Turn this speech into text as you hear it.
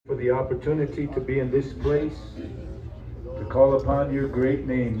the opportunity to be in this place, to call upon your great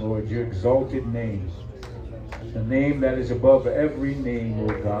name, Lord, your exalted name, the name that is above every name,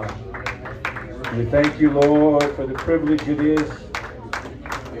 oh God. We thank you, Lord, for the privilege it is,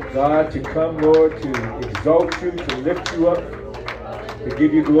 God, to come, Lord, to exalt you, to lift you up, to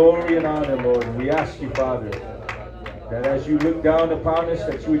give you glory and honor, Lord. And we ask you, Father, that as you look down upon us,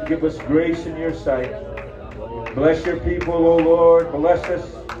 that you would give us grace in your sight. Bless your people, O Lord. Bless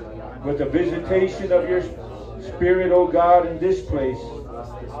us with the visitation of your Spirit, O God, in this place.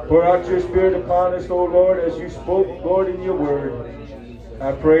 Pour out your Spirit upon us, O Lord, as you spoke, Lord, in your word.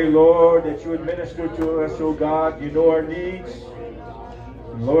 I pray, Lord, that you would minister to us, O God. You know our needs.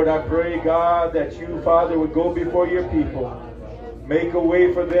 And Lord, I pray, God, that you, Father, would go before your people. Make a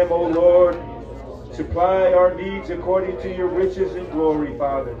way for them, O Lord. Supply our needs according to your riches and glory,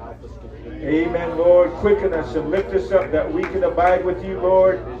 Father. Amen, Lord. Quicken us and lift us up that we can abide with you,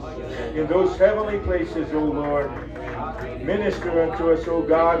 Lord, in those heavenly places, O Lord. Minister unto us, O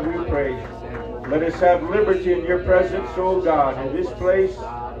God, we pray. Let us have liberty in your presence, O God, in this place.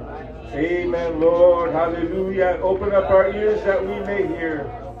 Amen, Lord. Hallelujah. Open up our ears that we may hear.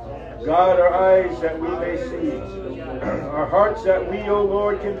 God, our eyes that we may see. Our hearts that we, O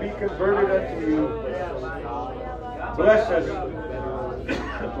Lord, can be converted unto you. Bless us,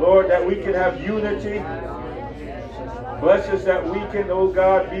 Lord, that we can have unity. Bless us that we can, O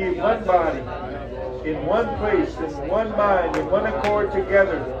God, be one body, in one place, in one mind, in one accord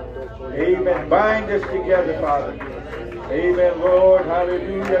together. Amen. Bind us together, Father. Amen, Lord.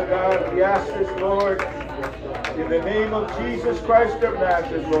 Hallelujah, God. We ask this, Lord, in the name of Jesus Christ of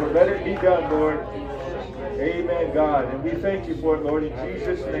Nazareth, Lord. Let it be done, Lord. Amen, God. And we thank you for it, Lord, in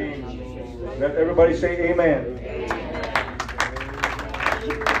Jesus' name. Let everybody say amen.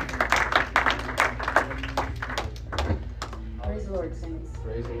 Praise the Lord, saints.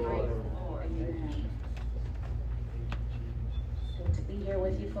 Praise the Lord. Amen. Good to be here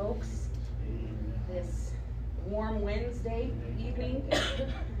with you folks this warm Wednesday evening. It's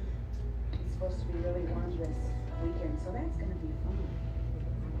supposed to be really warm this weekend, so that's going to be fun.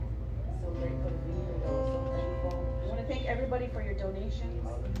 So grateful to be here, though. So thankful. I want to thank everybody for your donations.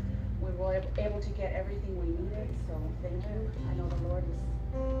 We were able to get everything we needed, so thank you. I know the Lord is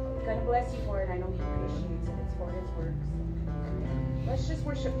going to bless you for it. I know He appreciates it. It's for His work. So let's just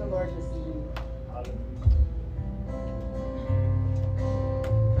worship the Lord this evening.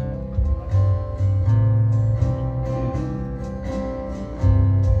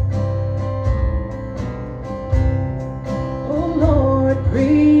 Oh Lord,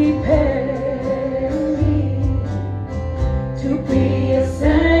 prepare me to be a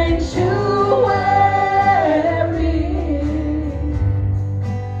sanctuary,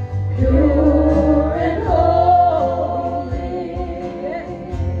 pure and holy,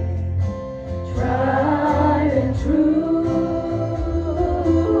 tried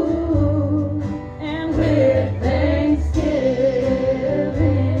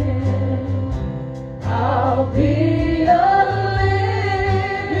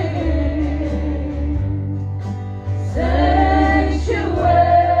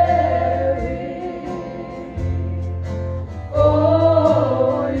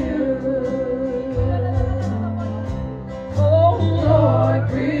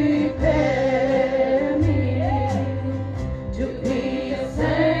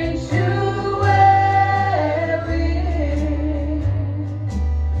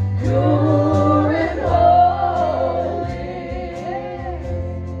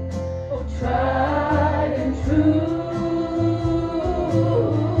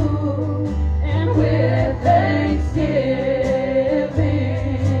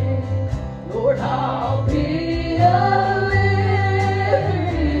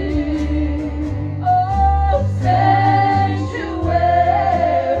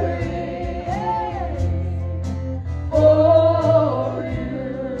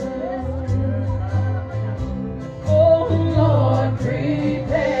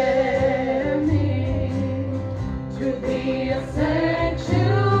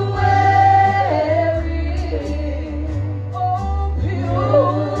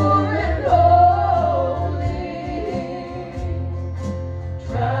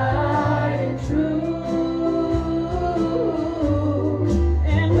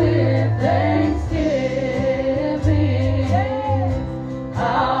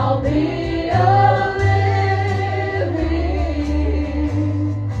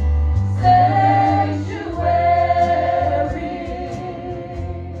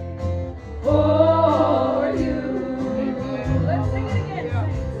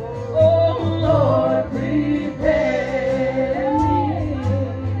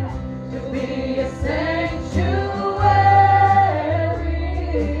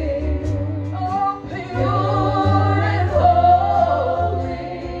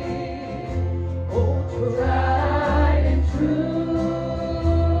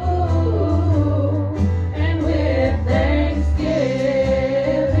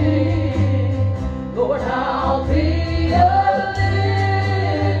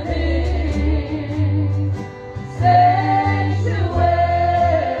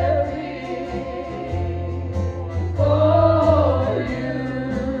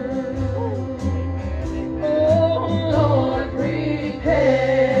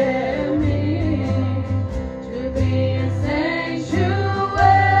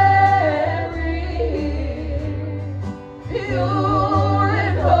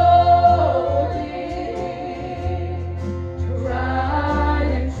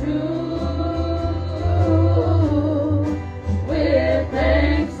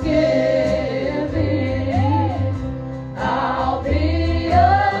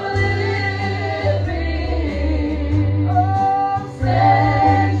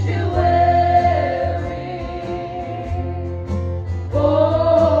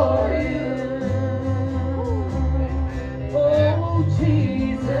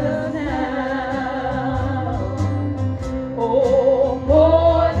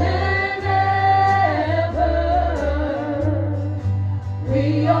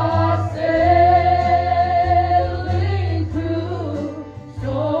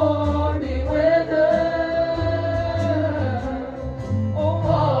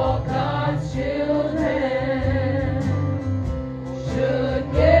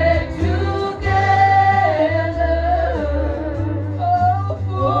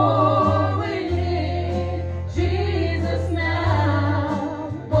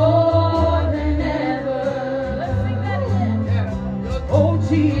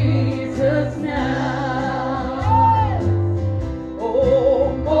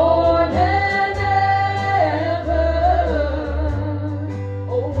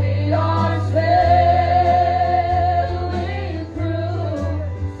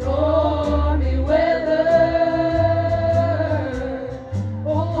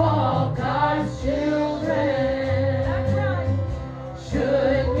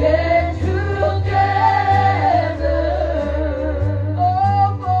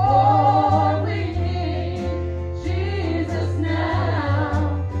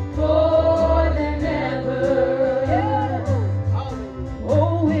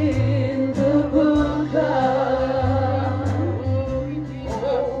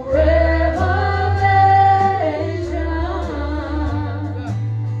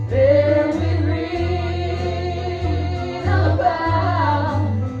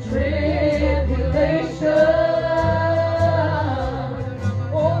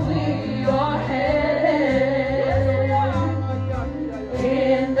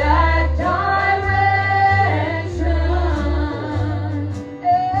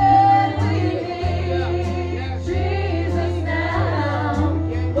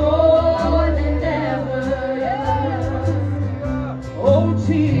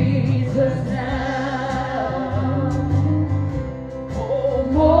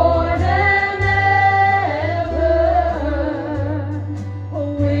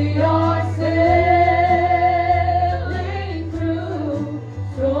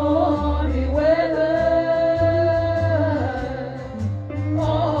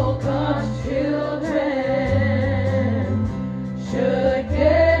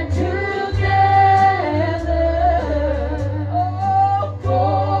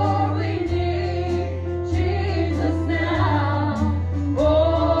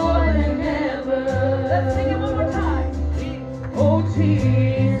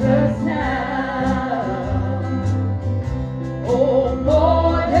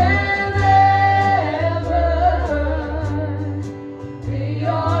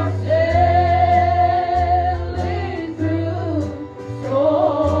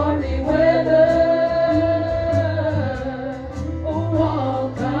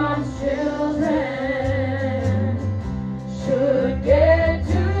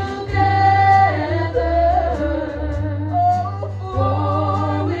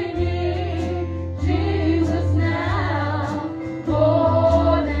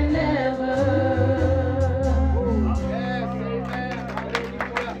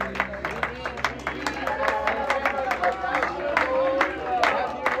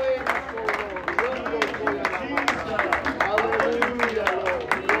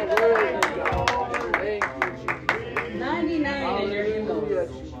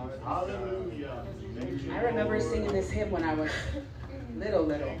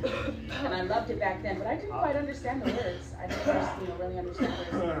And I loved it back then, but I didn't quite understand the words. I didn't really understand what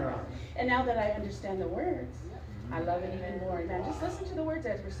it was about. And now that I understand the words, I love it even more. Man, just listen to the words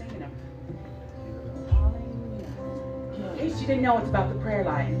as we're singing them. Hallelujah. In case you didn't know, it's about the prayer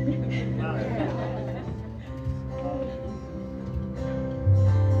line.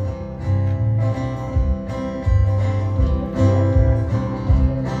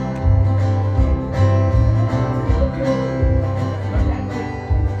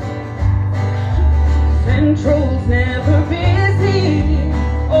 Central's never busy,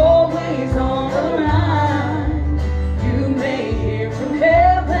 always on the line. You may hear from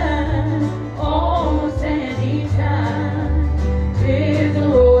heaven almost any time. 'Tis a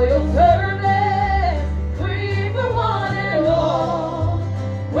royal service, free for one and all.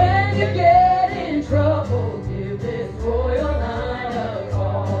 When you get in trouble, give this royal line a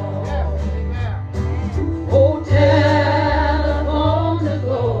call. Oh, telephone to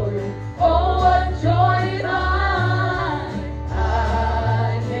glory, oh, what joy.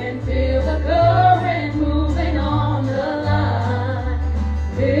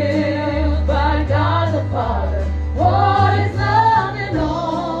 Father, what is love and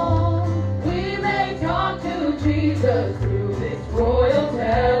all? We may talk to Jesus through this royal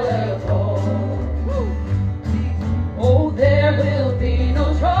telephone. Oh, there will be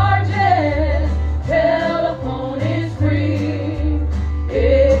no charges. Telephone is free.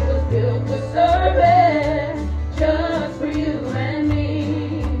 It was built for service, just for you and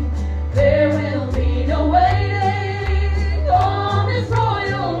me. There will be no waiting on this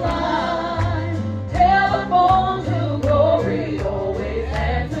royal line. Telephone to glory, always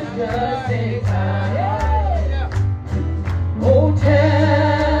answers just in time. Oh,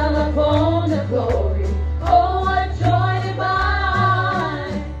 telephone to glory, oh, what joy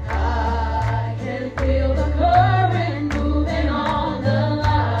divine. I can feel the current moving on the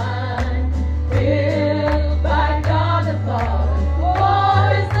line. Built by God the Father, for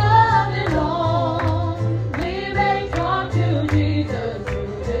His love and all. We may talk to Jesus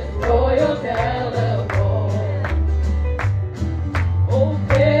through this royal telephone. Oh,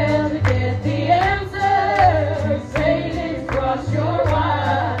 fail to get the answer.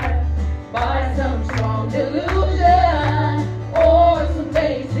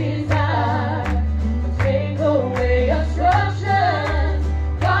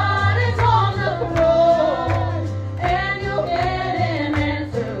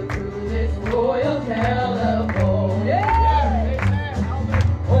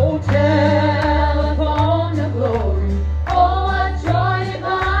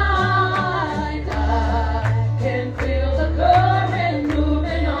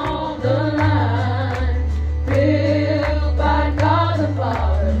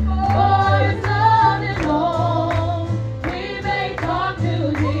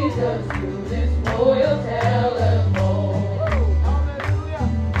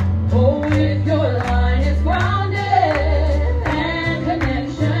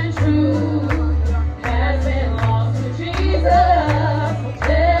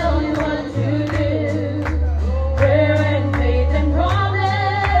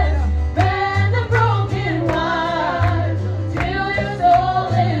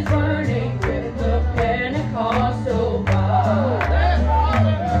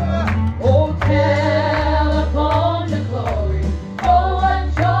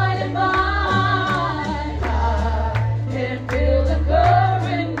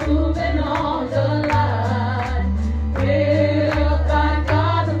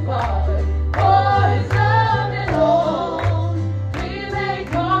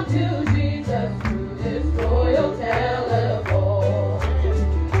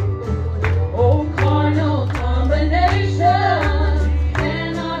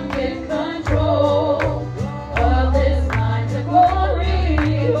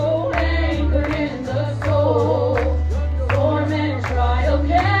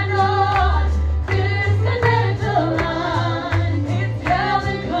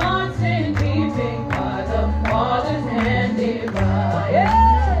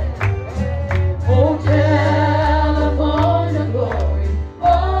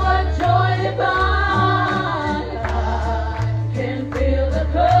 the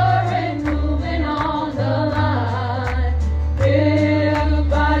current moving on the line. Filled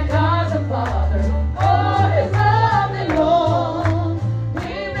by God the Father, oh, His love and Lord.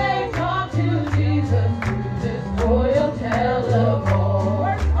 We may talk to Jesus through this royal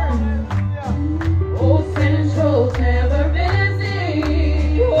telephone. Oh, Central's never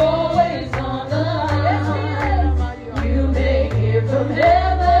busy, always on the line. You may hear from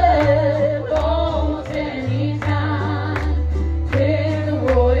heaven almost any time. Take the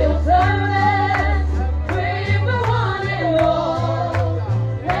royal service, pray for one and all.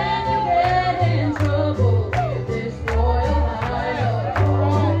 When you get in trouble, give this royal line a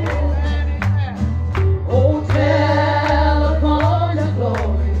call. Oh, telephone to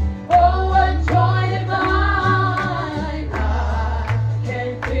glory, oh, what joy divine. I can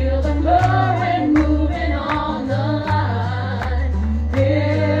feel the current moving on the line.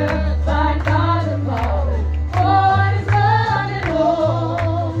 Filled by God the Father, oh, His love and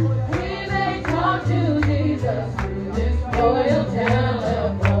Lord. We may talk to Jesus through this royal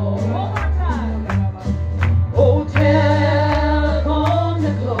telephone. One more time. Oh, telephone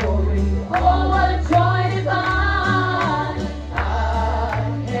to glory, oh, what joy divine. I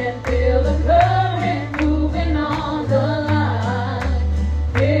can feel the current moving on the line.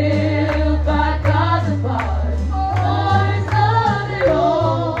 Filled by God the Father, oh, His love and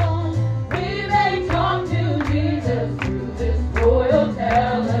Lord. We may talk to Jesus through this royal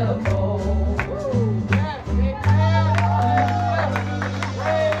telephone.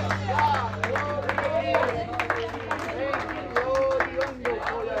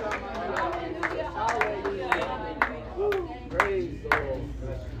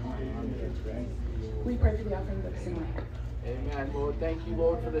 We pray for the offering of sin. Amen, Lord. Thank you,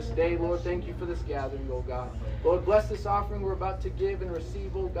 Lord, for this day. Lord, thank you for this gathering, oh God. Lord, bless this offering we're about to give and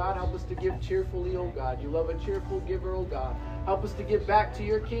receive, oh God. Help us to give cheerfully, oh God. You love a cheerful giver, oh God. Help us to give back to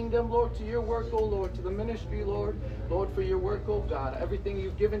your kingdom, Lord, to your work, oh Lord, to the ministry, Lord. Lord, for your work, oh God. Everything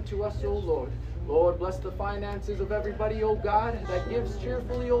you've given to us, oh Lord. Lord, bless the finances of everybody, oh God, that gives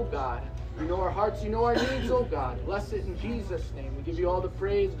cheerfully, oh God. You know our hearts, you know our needs, oh God. Bless it in Jesus' name. We give you all the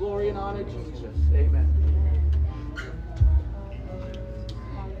praise, glory, and honor, Jesus. Amen.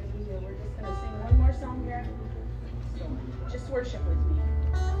 Hallelujah. We're just going to sing one more song here. So just worship with me.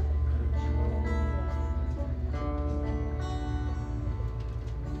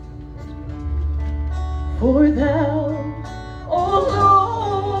 For thou, O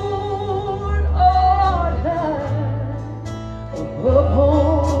Lord, art high above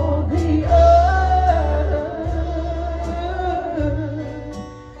all the earth.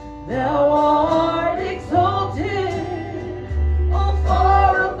 Thou art exalted, O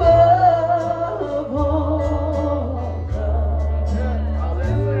far above all gods.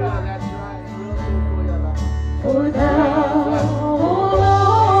 Hallelujah, that's right. For thou, O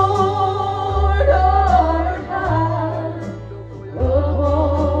Lord, art high above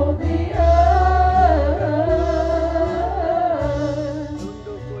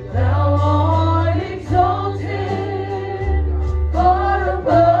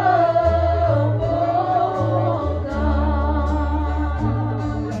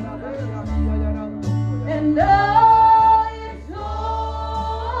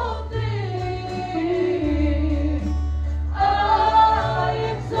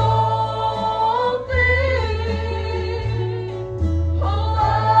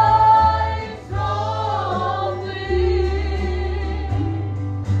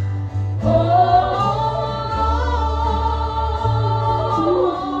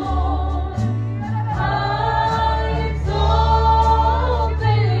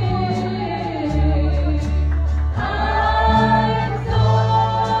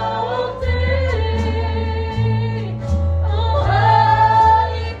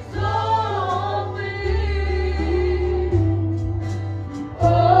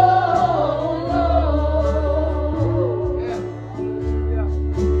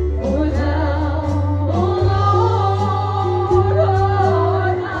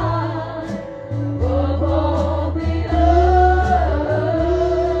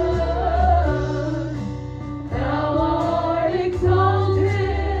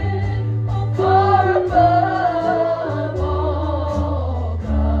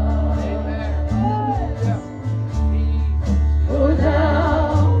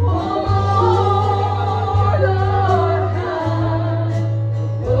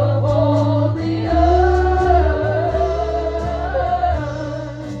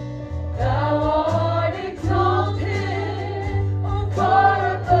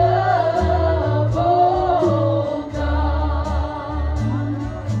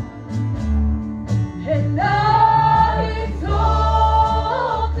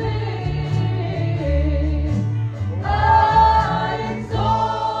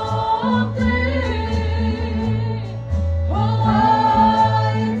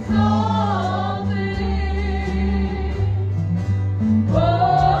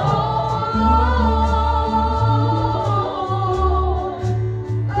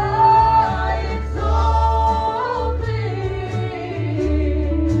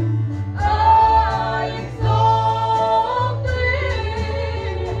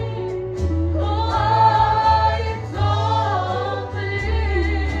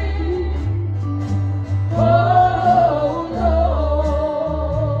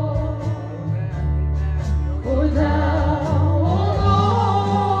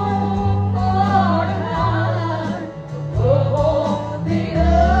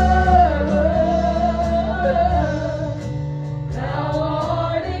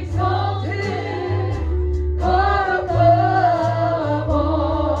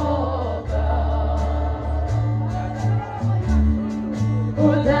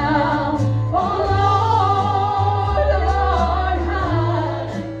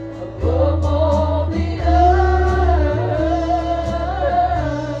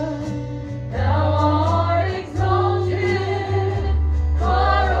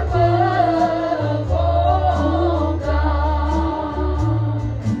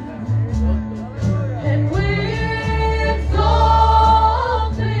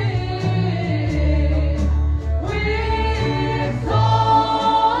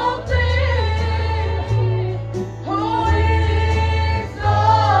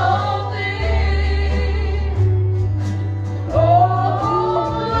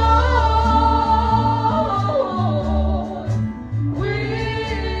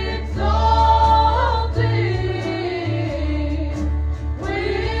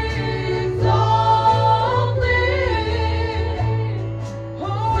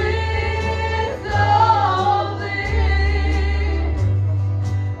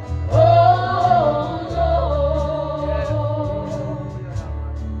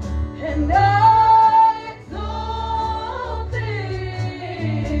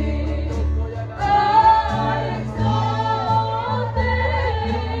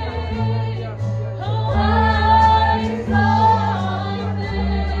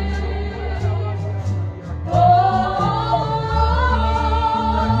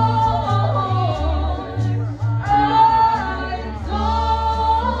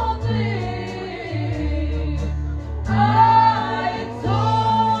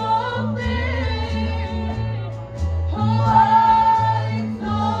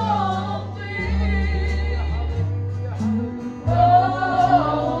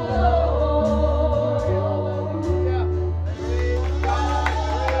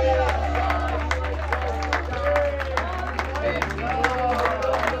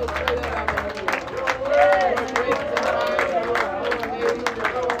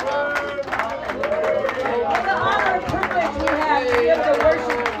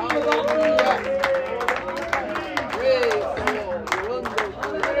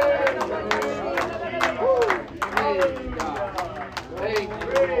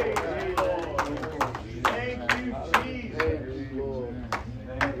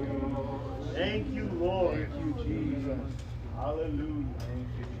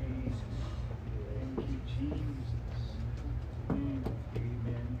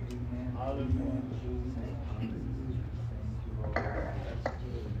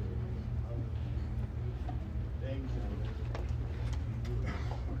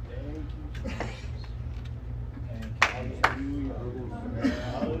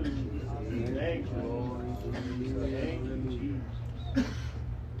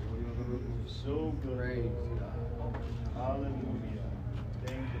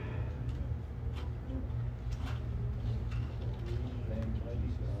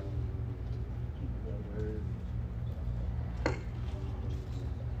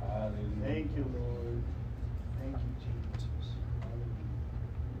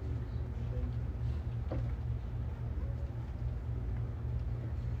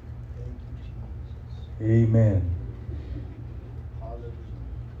Amen.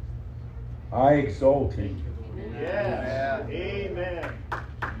 I exalt him. Yes. Amen.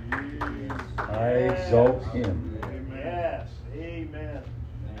 I exalt him. Yes. Amen.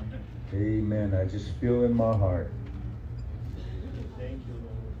 Amen. I just feel in my heart Thank you,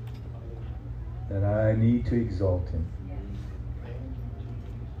 Lord. that I need to exalt him. Thank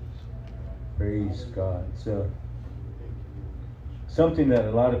you, Praise God. It's something that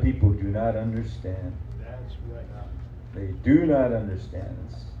a lot of people do not understand. That's right. They do not understand.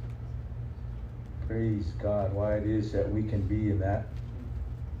 Praise God. Why it is that we can be in that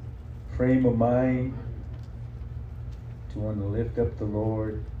frame of mind to want to lift up the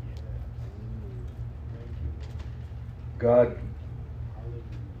Lord. God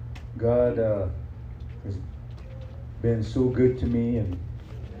has been so good to me, and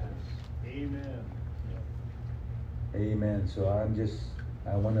Amen. amen. So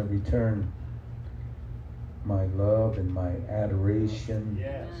I want to return my love and my adoration.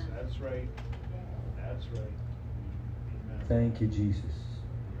 Yes, that's right. That's right. Amen. Thank you, Jesus.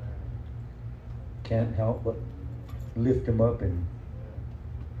 Can't help but lift him up and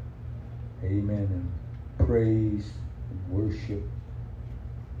amen, and praise and worship,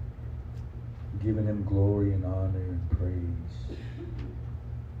 giving him glory and honor and praise.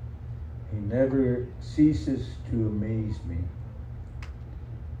 He never ceases to amaze me.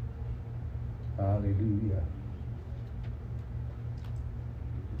 Hallelujah.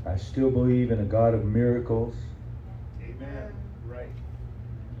 I still believe in a God of miracles. Amen. Right.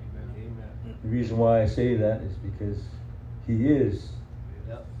 Amen. The reason why I say that is because he is,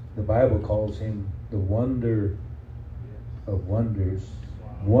 the Bible calls him the wonder of wonders.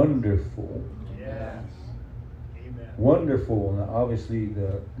 Wonderful. Yes. Amen. Wonderful. Now obviously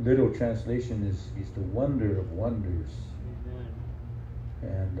the literal translation is he's the wonder of wonders.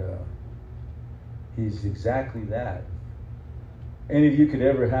 And he's exactly that. Any of you could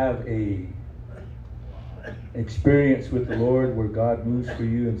ever have a experience with the Lord where God moves for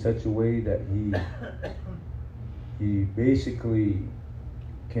you in such a way that he basically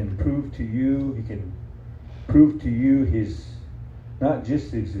can prove to you, he can prove to you his, not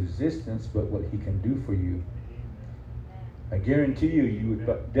just his existence, but what he can do for you. I guarantee you, you would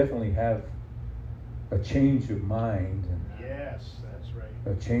definitely have a change of mind and Yes, that's right.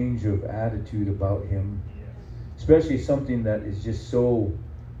 a change of attitude about him. Yes. Especially something that is just so,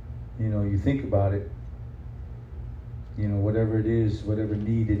 you think about it, whatever it is, whatever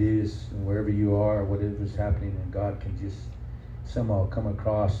need it is, and wherever you are, whatever's happening, and God can just somehow come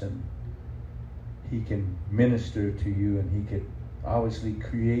across and he can minister to you, and he could obviously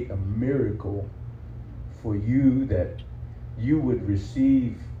create a miracle for you that you would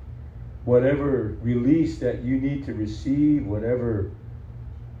receive whatever release that you need to receive, whatever,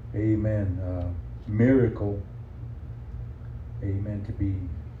 amen, miracle, amen, to be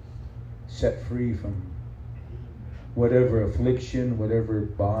set free from whatever affliction, whatever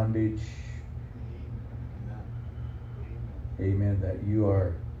bondage, amen, that you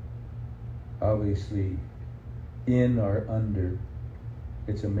are obviously in or under.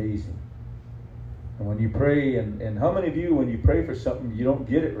 It's amazing. And when you pray, and how many of you, when you pray for something, you don't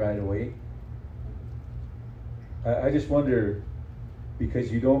get it right away? I just wonder, because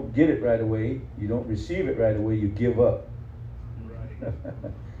you don't get it right away, you don't receive it right away, you give up. Right.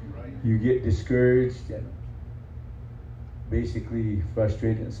 Right. You get discouraged and basically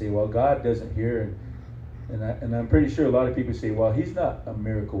frustrated and say, well, God doesn't hear. And I'm pretty sure a lot of people say, well, he's not a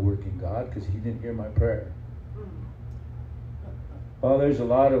miracle working God because he didn't hear my prayer. Well, there's a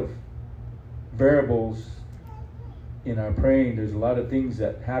lot of variables in our praying. There's a lot of things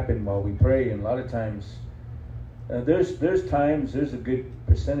that happen while we pray, and a lot of times there's a good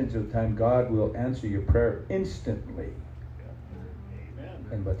percentage of the time God will answer your prayer instantly.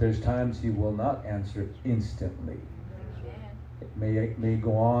 Amen. But there's times he will not answer instantly. It may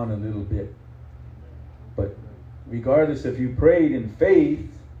go on a little bit. But regardless if you prayed in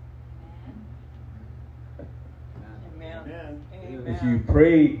faith, Amen. if you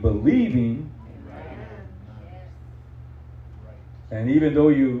prayed believing, and even though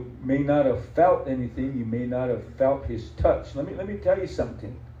you may not have felt anything, you may not have felt his touch. Let me tell you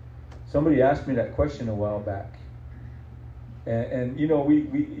something. Somebody asked me that question a while back. And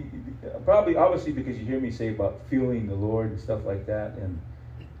we probably, obviously, because you hear me say about feeling the Lord and stuff like that. And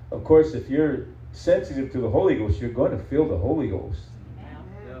of course, if you're sensitive to the Holy Ghost, you're going to feel the Holy Ghost.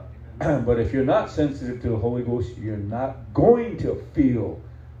 But if you're not sensitive to the Holy Ghost, you're not going to feel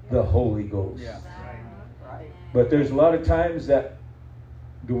the Holy Ghost. But there's a lot of times that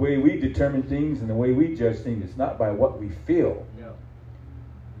the way we determine things and the way we judge things, it's not by what we feel.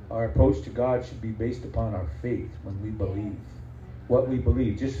 Our approach to God should be based upon our faith when we believe. What we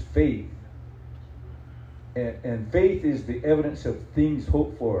believe, just faith. And faith is the evidence of things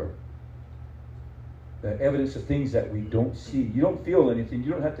hoped for. The evidence of things that we don't see. You don't feel anything.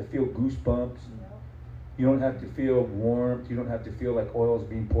 You don't have to feel goosebumps. You don't have to feel warmth. You don't have to feel like oil is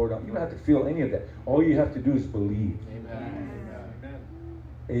being poured on. You don't have to feel any of that. All you have to do is believe. Amen.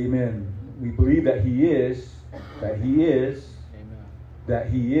 Amen. We believe that He is, Amen. that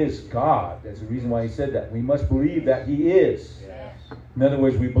He is God. That's the reason why He said that. We must believe that He is. Yes. In other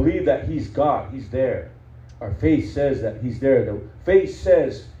words, we believe that He's God. He's there. Our faith says that He's there. The faith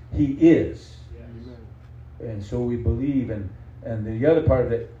says He is. And so we believe. And the other part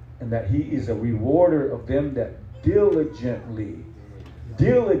of it, and that He is a rewarder of them that diligently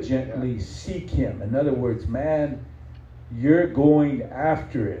seek Him. In other words, man, you're going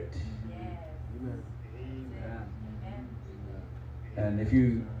after it. And if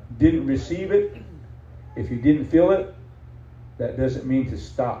you didn't receive it, if you didn't feel it, that doesn't mean to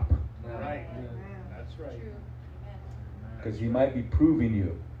stop. Right. That's right. Because He might be proving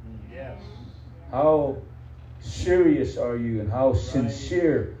you. Yes. How serious are you and how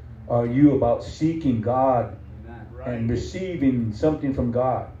sincere are you about seeking God and receiving something from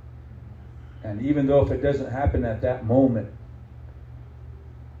God? And even though if it doesn't happen at that moment,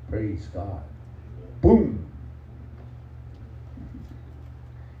 praise God. Boom.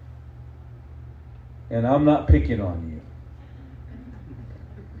 And I'm not picking on you.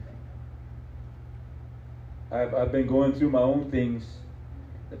 I've been going through my own things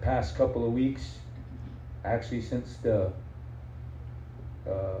the past couple of weeks. Actually, since the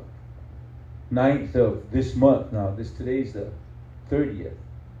 9th of this month. Now, today's the 30th.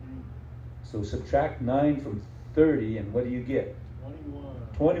 So subtract 9 from 30, and what do you get?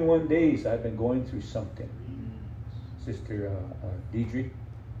 21 days I've been going through something. Sister Deidre,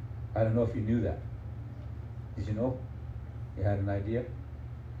 I don't know if you knew that. Did you know? You had an idea?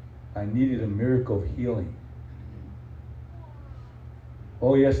 I needed a miracle of healing.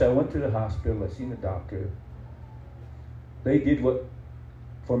 Oh yes, I went to the hospital. I seen the doctor. They did what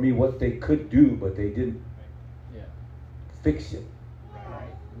they could do, but they didn't fix it.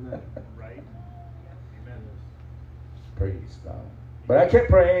 Right. Amen. Praise God. But I kept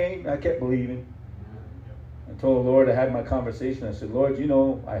praying. I kept believing. I told the Lord, I had my conversation. I said, Lord,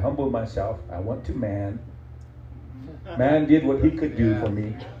 I humbled myself. I went to man. Man did what he could do for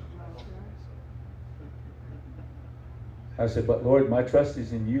me. I said, but Lord, my trust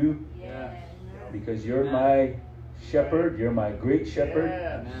is in you because you're my shepherd, you're my great shepherd,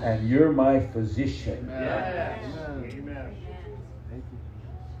 and you're my physician. Amen.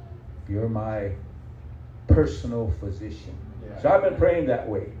 You're my personal physician. So I've been praying that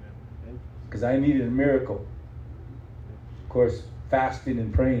way because I needed a miracle. Of course, fasting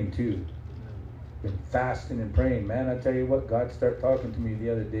and praying too. Been fasting and praying. Man, I tell you what, God started talking to me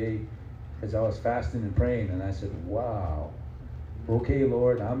the other day as I was fasting and praying, and I said, wow, okay,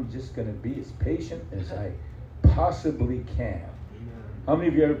 Lord, I'm just going to be as patient as I possibly can. How many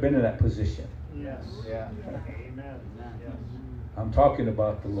of you ever been in that position? Yes. Yeah. Amen. Yes. I'm talking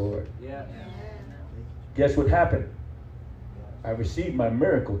about the Lord. Yeah. Guess what happened? I received my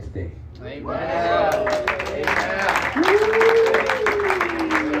miracle today.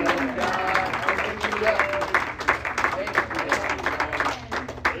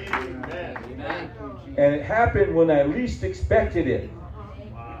 And it happened when I least expected it.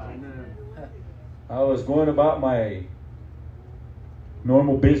 I was going about my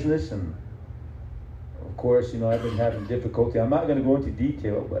normal business, and of course, I've been having difficulty. I'm not going to go into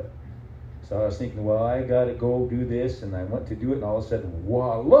detail, but so I was thinking, well, I got to go do this, and I went to do it, and all of a sudden,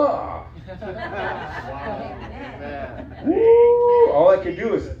 voila! Woo! All I could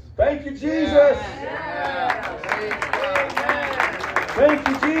do is, thank you, Jesus! Thank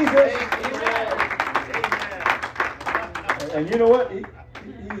you, Jesus! And you know what?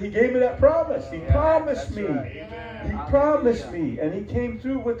 He gave me that promise. He promised me. He promised me. And He came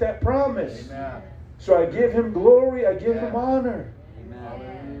through with that promise. So I give Him glory. I give Him honor.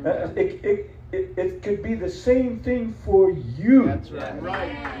 It could be the same thing for you. That's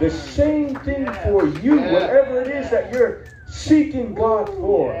right. The same thing for you. Whatever it is that you're seeking God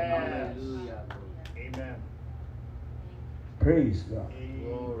for. Amen. Praise God.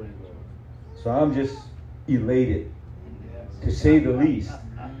 So I'm just elated, to say the least.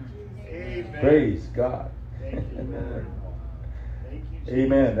 Amen. Praise God. Thank you, Lord. Thank you, Jesus.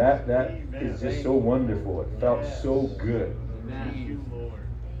 Amen. That Amen. is just so wonderful. It felt so good. Thank you, Lord.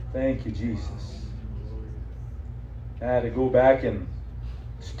 Thank you, Jesus. I had to go back and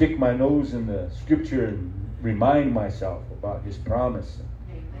stick my nose in the scripture and remind myself about His promise.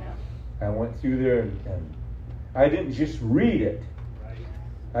 I went through there and I didn't just read it.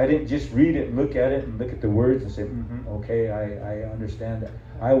 I didn't just read it and look at it and look at the words and say, okay, I understand that.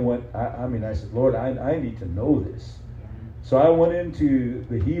 I said, Lord, I need to know this. So I went into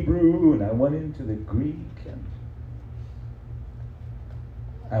the Hebrew and I went into the Greek and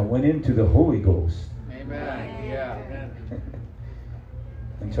I went into the Holy Ghost. Amen. Yeah.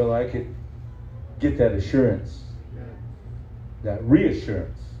 Until I could get that assurance, that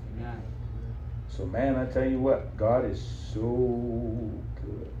reassurance. Amen. So man, I tell you what, God is so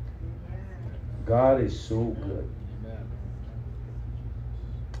good. God is so good. Amen.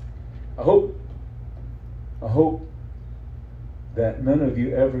 I hope that none of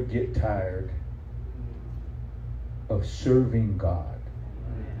you ever get tired of serving God.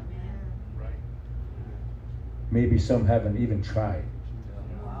 Maybe some haven't even tried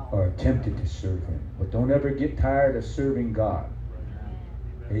or attempted to serve Him. But don't ever get tired of serving God.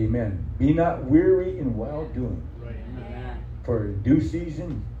 Amen. Be not weary in well doing. For in due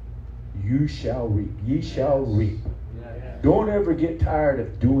season you shall reap. Ye shall reap. Don't ever get tired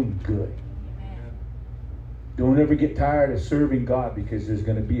of doing good. Don't ever get tired of serving God, because there's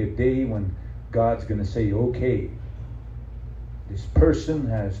going to be a day when God's going to say, okay, this person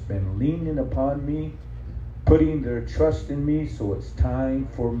has been leaning upon me, putting their trust in me, so it's time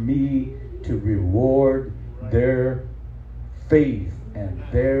for me to reward their faith and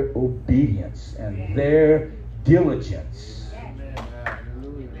their obedience and their diligence.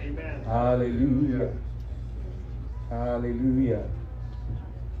 Hallelujah. Hallelujah.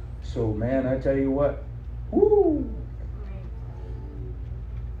 So man, I tell you what, woo!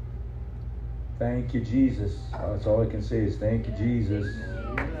 Thank you, Jesus. That's all I can say is thank you, Jesus.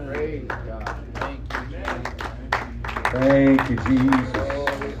 Praise God. Thank you, Jesus. Thank you, Jesus.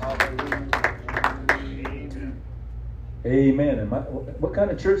 Amen. What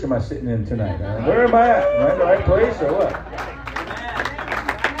kind of church am I sitting in tonight? Where am I at? Am I in the right place or what?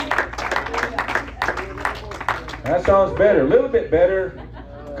 That sounds better. A little bit better.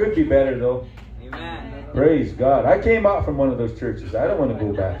 Could be better though. Amen. Praise God. I came out from one of those churches. I don't want to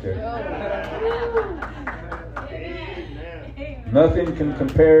go back there. Nothing can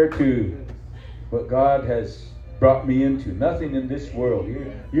compare to what God has brought me into. Nothing in this world.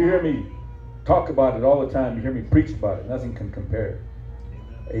 You hear me talk about it all the time. You hear me preach about it. Nothing can compare.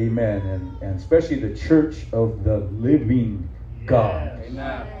 Amen. And especially the church of the living God.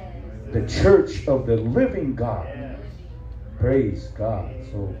 Amen. The church of the living God. Praise God.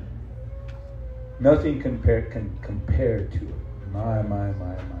 So nothing can compare to it. My.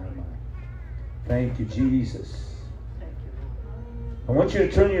 Thank you, Jesus. I want you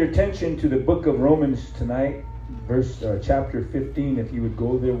to turn your attention to the book of Romans tonight, chapter 15, if you would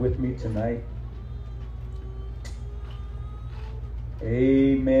go there with me tonight.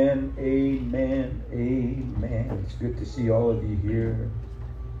 Amen, amen, amen. It's good to see all of you here.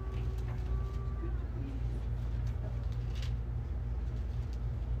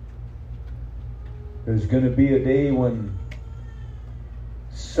 There's going to be a day when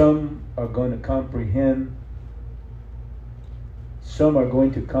some are going to comprehend. Some are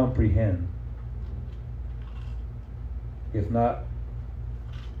going to comprehend. If not,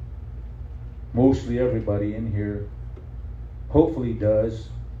 mostly everybody in here hopefully does.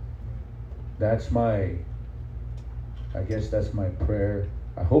 That's my prayer.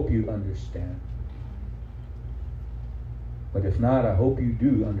 I hope you understand. But if not, I hope you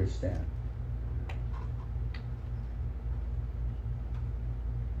do understand.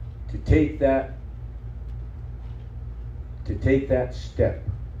 To take that step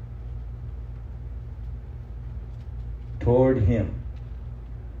toward Him.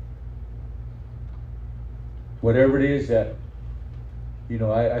 Whatever it is that,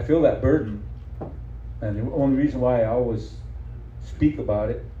 I feel that burden. And the only reason why I always speak about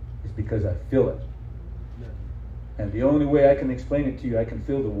it is because I feel it. And the only way I can explain it to you, I can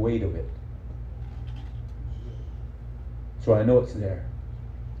feel the weight of it. So I know it's there.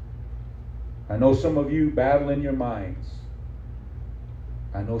 I know some of you battle in your minds.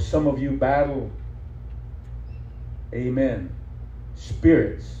 I know some of you battle, amen,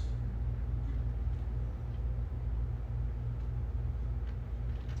 spirits.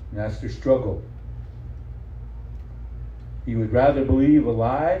 And that's the struggle. You would rather believe a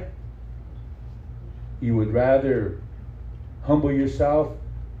lie. You would rather humble yourself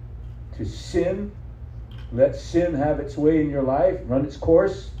to sin. Let sin have its way in your life, run its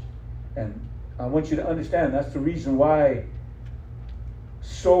course. And I want you to understand that's the reason why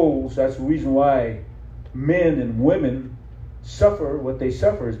that's the reason why men and women suffer what they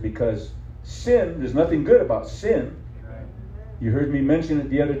suffer, is because sin, there's nothing good about sin. You heard me mention it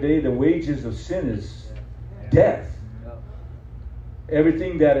the other day. The wages of sin is death.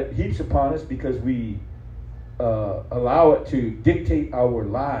 Everything that it heaps upon us because we allow it to dictate our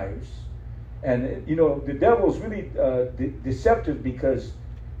lives. And you know, the devil's really deceptive because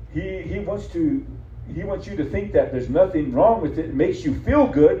he wants you to think that there's nothing wrong with it. It makes you feel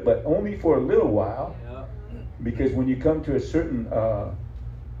good, but only for a little while. Because when you come to a certain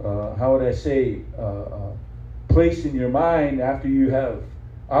how would I say place in your mind after you have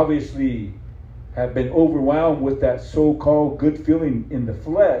obviously have been overwhelmed with that so-called good feeling in the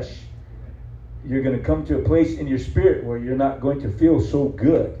flesh, you're going to come to a place in your spirit where you're not going to feel so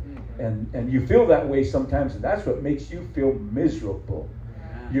good. And you feel that way sometimes, and that's what makes you feel miserable.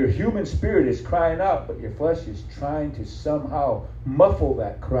 Your human spirit is crying out, but your flesh is trying to somehow muffle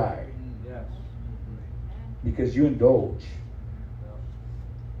that cry. Because you indulge.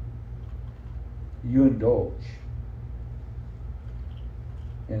 You indulge.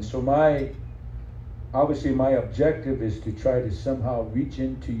 And so obviously my objective is to try to somehow reach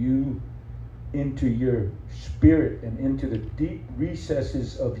into you, into your spirit, and into the deep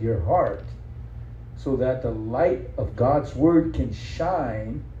recesses of your heart, so that the light of God's word can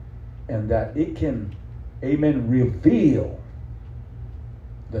shine and that it can, amen, reveal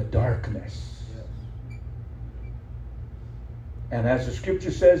the darkness. And as the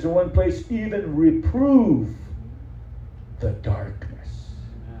scripture says in one place, even reprove the darkness.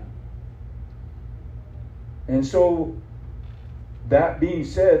 And so, that being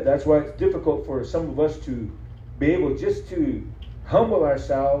said, that's why it's difficult for some of us to be able just to humble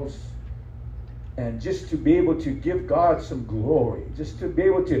ourselves and just to be able to give God some glory. Just to be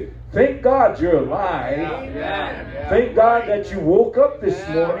able to thank God you're alive. Thank God that you woke up this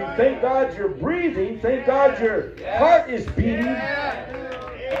morning. Thank God you're breathing. Thank God your heart is beating.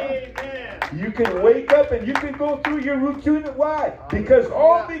 You can wake up and you can go through your routine. Why? Because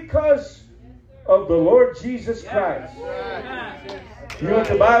of the Lord Jesus Christ. You know what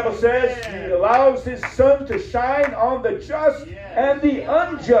the Bible says? He allows His sun to shine on the just and the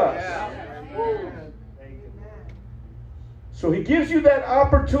unjust. So He gives you that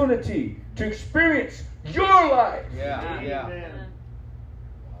opportunity to experience your life.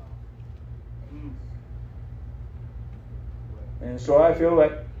 And so I feel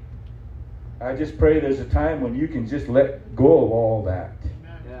like I just pray there's a time when you can just let go of all that.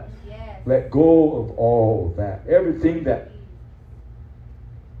 Let go of all that. Everything that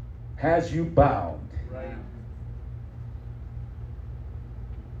has you bound.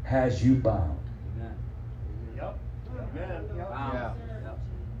 Has you bound.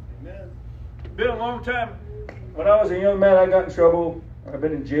 Been a long time. When I was a young man, I got in trouble. I've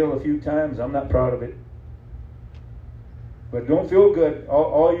been in jail a few times. I'm not proud of it. But don't feel good.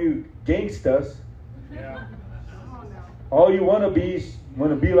 All you gangstas. All you wannabes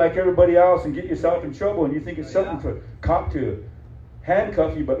want to be like everybody else and get yourself in trouble, and you think it's something for a cop to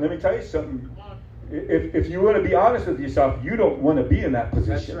handcuff you. But let me tell you something. If you want to be honest with yourself, you don't want to be in that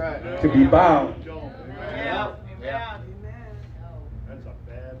position to be bound. That's a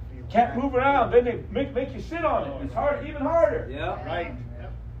bad feeling. Can't move around. Then they make you sit on it. It's hard, even harder. Right.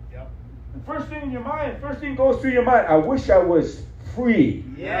 The first thing in your mind, first thing goes through your mind, I wish I was free.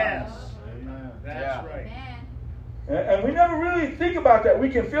 Yes. That's right. And we never really think about that. We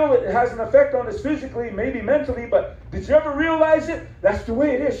can feel it has an effect on us physically, maybe mentally, but did you ever realize it? That's the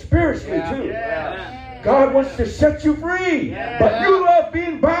way it is spiritually too. Yes. God wants to set you free, but you love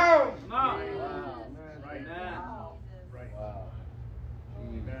being bound.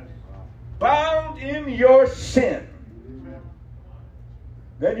 Bound in your sin.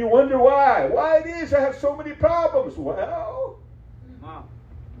 Then you wonder why. Why it is I have so many problems. Well,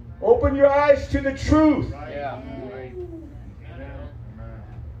 open your eyes to the truth.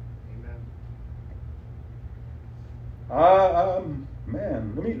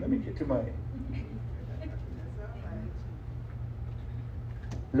 Man, let me get to my.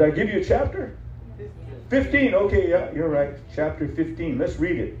 Did I give you a chapter? 15. Okay, yeah, you're right. Chapter 15. Let's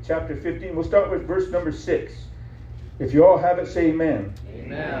read it. Chapter 15. We'll start with verse number 6. If you all have it, say amen.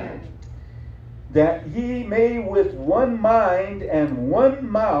 Amen. That ye may with one mind and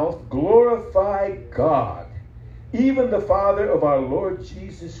one mouth glorify God, even the Father of our Lord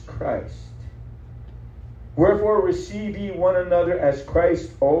Jesus Christ. Wherefore receive ye one another as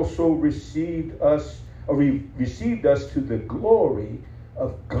Christ also received us to the glory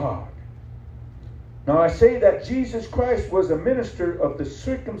of God. Now I say that Jesus Christ was a minister of the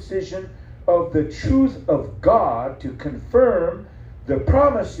circumcision of the truth of God to confirm the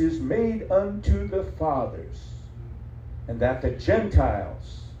promises made unto the fathers, and that the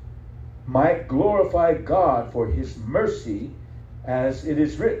Gentiles might glorify God for his mercy, as it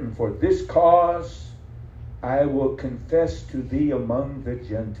is written, for this cause I will confess to thee among the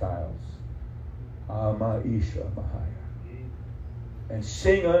Gentiles, Amaisha Mahaya, and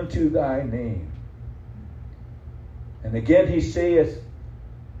sing unto thy name. And again he saith,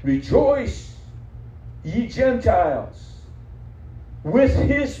 rejoice, ye Gentiles, with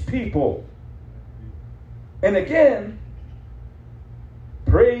his people. And again,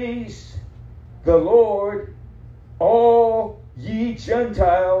 praise the Lord, all ye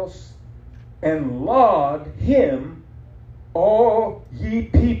Gentiles, and laud him, all ye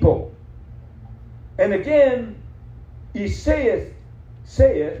people. And again, he saith,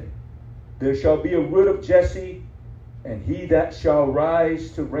 there shall be a root of Jesse, and he that shall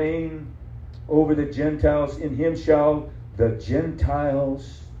rise to reign over the Gentiles, in him shall the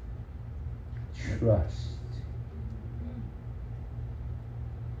Gentiles trust.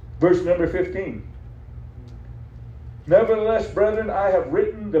 Verse number 15. Nevertheless, brethren, I have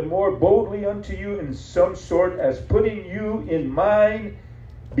written the more boldly unto you in some sort, as putting you in mind,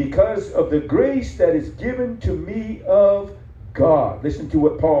 because of the grace that is given to me of God. Listen to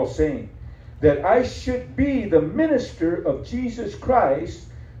what Paul's saying. That I should be the minister of Jesus Christ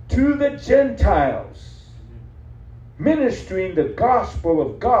to the Gentiles, ministering the gospel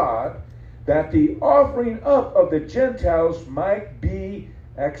of God, that the offering up of the Gentiles might be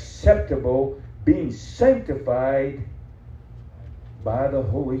acceptable, being sanctified by the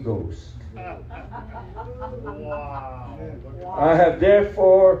Holy Ghost. Wow. I have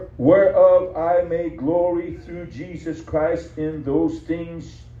therefore, whereof I may glory through Jesus Christ in those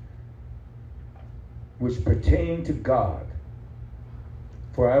things which pertain to God.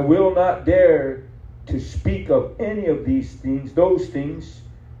 For I will not dare to speak of any of these things, those things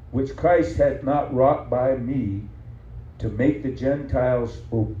which Christ hath not wrought by me, to make the Gentiles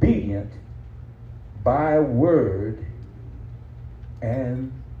obedient by word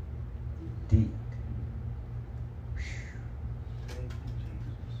and deed.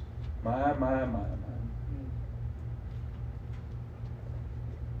 My.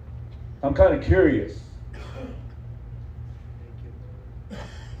 I'm kind of curious.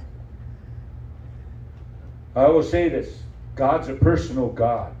 I will say this. God's a personal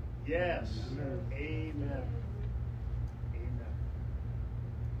God. Yes. Amen.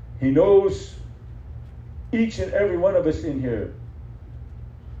 He knows each and every one of us in here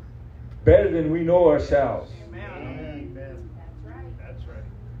better than we know ourselves. Amen. That's right. That's right.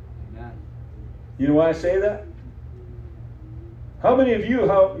 Amen. You know why I say that? How many of you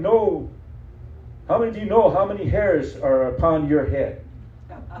know? How many of you know how many hairs are upon your head?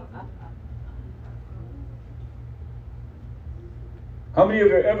 How many of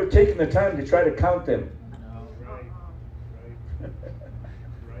you have ever taken the time to try to count them? Right.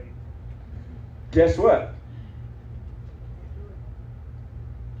 Right. Guess what?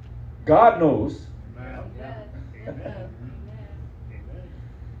 God knows. Amen.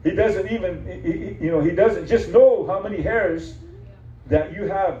 He doesn't even, he doesn't just know how many hairs that you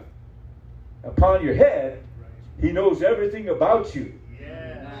have upon your head. He knows everything about you.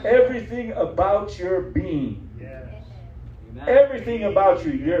 Yes. Everything about your being. Yes. Everything about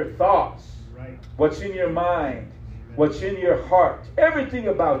you, your thoughts, Right. what's in your mind, what's in your heart, everything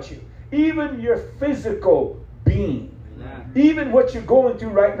about you, even your physical being, even what you're going through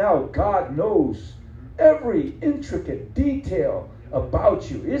right now. God knows every intricate detail about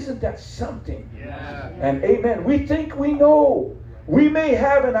you. Isn't that something? Yes. And amen. We think we know. We may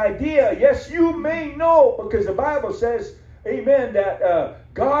have an idea. Yes, you may know, because the Bible says, amen, that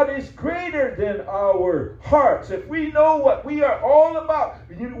God is greater than our hearts. If we know what we are all about,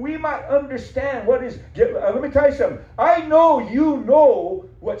 we might understand what is. Let me tell you something. I know you know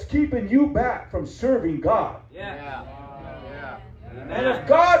what's keeping you back from serving God. Yeah. And if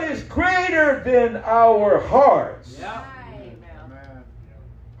God is greater than our hearts,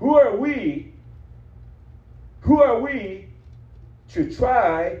 who are we to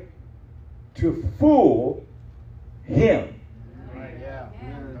try to fool Him?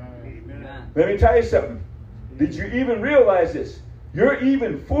 Let me tell you something. Did you even realize this? You're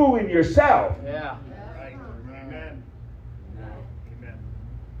even fooling yourself. Yeah. Right. Amen. Amen.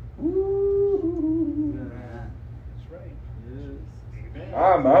 Ooh. That's right.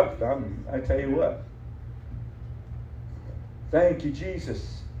 Amen. I tell you what. Thank you,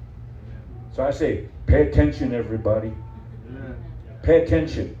 Jesus. So I say, pay attention, everybody. Pay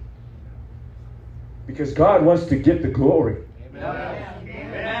attention. Because God wants to get the glory. Amen.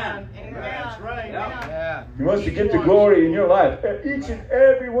 That's right. Yeah. He wants to get the glory in your life. Each and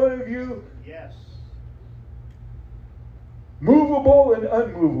every one of you, Yes. movable and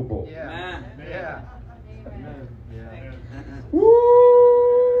unmovable. Yeah. Yeah. Yeah. Woo!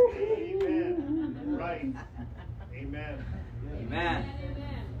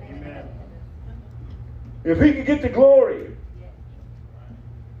 If he could get the glory,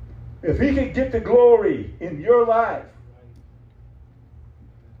 if he could get the glory in your life,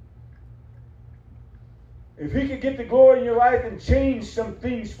 if he could get the glory in your life and change some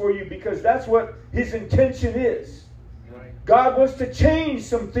things for you, because that's what his intention is. God wants to change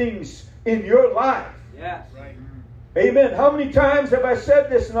some things in your life. Yes. Right. Amen. How many times have I said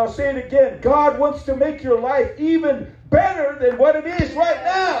this, and I'll say it again? God wants to make your life even better than what it is right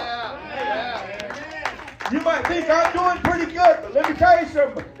now. You might think I'm doing pretty good, but let me tell you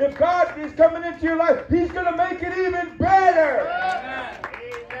something. If God is coming into your life, he's going to make it even better.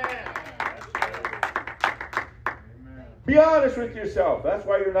 Be honest with yourself. That's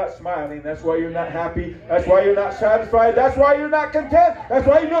why you're not smiling. That's why you're not happy. That's why you're not satisfied. That's why you're not content. That's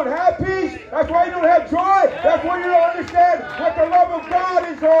why you don't have peace. That's why you don't have joy. That's why you don't understand what the love of God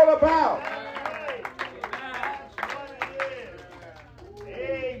is all about.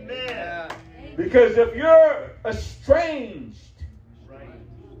 Amen. Because if you're estranged,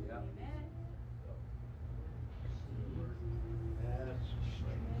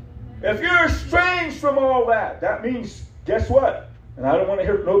 if you're estranged from all that, that means, guess what? And I don't want to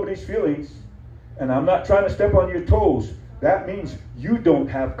hurt nobody's feelings, and I'm not trying to step on your toes. That means you don't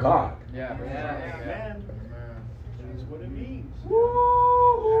have God. Yeah. Amen. That's what it means.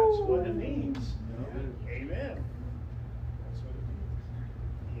 Woo! That's what it means. Amen. That's what it means.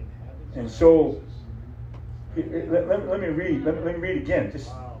 The inhabitants And of so, Jesus. let me read. Let me read again.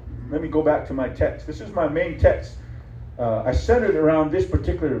 Just let me go back to my text. This is my main text. I centered around this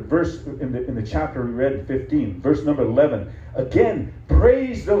particular verse in the chapter we read, 15, verse number 11. Again,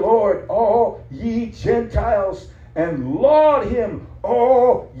 praise the Lord, all ye Gentiles, and laud him,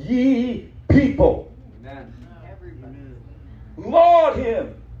 all ye people. Amen. Laud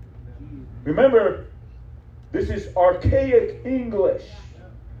him. Remember, this is archaic English.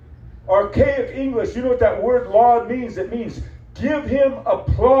 Archaic English. You know what that word laud means? It means give him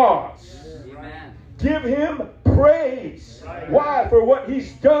applause. Amen. Give him praise. Why? For what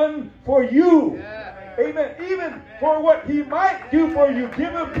he's done for you. Amen. Even for what he might do for you.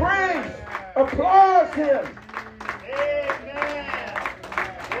 Give him praise. Applaud him. Amen.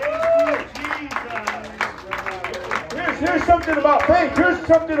 Oh, Jesus. Here's something about faith. Here's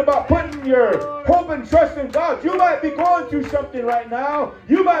something about putting your hope and trust in God. You might be going through something right now.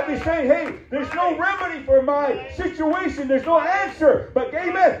 You might be saying, hey, there's no remedy for my situation. There's no answer. But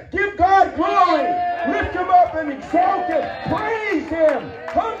amen, give God glory. Lift him up and exalt him. Praise him.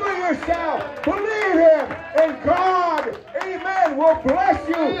 Humble yourself. Believe him. And God, amen, will bless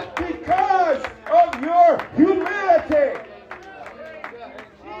you because of your humility.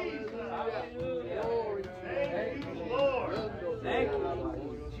 Thank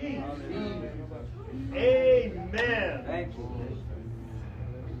you, Jesus. Amen. Thank you.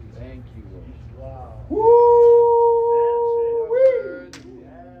 Thank you, Lord. Wow. Woo!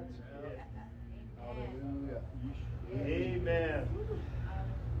 That's it. Hallelujah. Amen.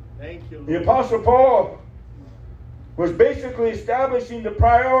 Thank you, Lord. The Apostle Paul was basically establishing the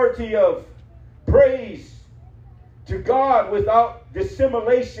priority of praise to God without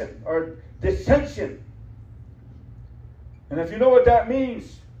dissimulation or dissension. And if you know what that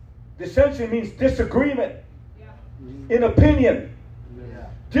means, dissension means disagreement in opinion.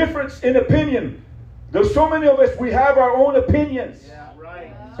 Difference in opinion. There's so many of us, we have our own opinions.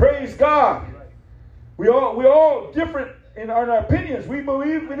 Right. Praise God. We all different in our opinions. We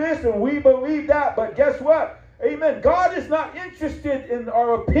believe in this and we believe that. But guess what? Amen. God is not interested in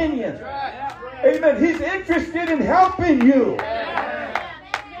our opinions. Amen. He's interested in helping you.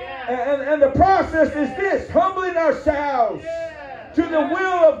 And the process is this, humbling ourselves to the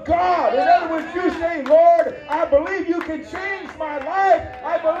will of God. In other words, you say, Lord, I believe you can change my life.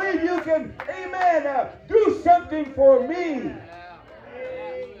 I believe you can, amen, do something for me.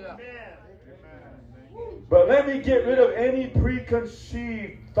 But let me get rid of any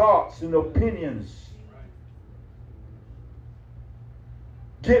preconceived thoughts and opinions.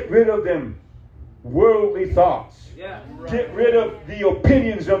 Get rid of them worldly thoughts. Get rid of the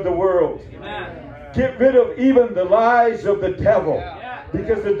opinions of the world. Get rid of even the lies of the devil.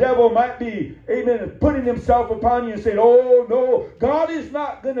 Because the devil might be, amen, putting himself upon you and saying, oh no, God is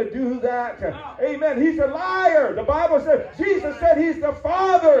not going to do that. Amen. He's a liar. The Bible says, Jesus said he's the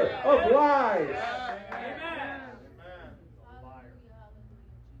father of lies.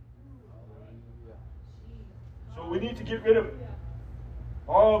 So we need to get rid of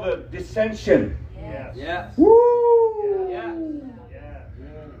all the dissension. Yes. Yes. Woo! Yes.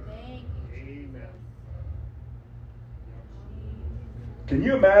 Amen. Can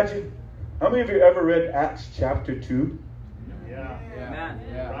you imagine? How many of you ever read Acts chapter 2? Yeah. Amen.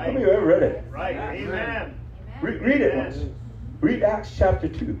 How many of you ever read it? Right. Right. Amen. Read it once. Read Acts chapter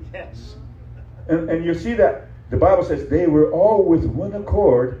 2. Yes. And you see that the Bible says they were all with one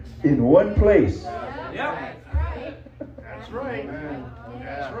accord in one place. That's right.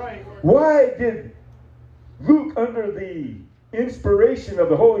 That's right. Why did Luke, under the inspiration of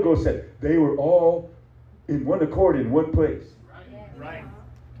the Holy Ghost, said they were all in one accord in one place? Right.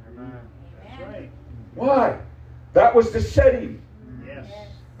 That's right. Why? That was the setting. Yes.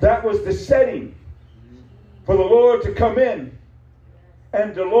 That was the setting for the Lord to come in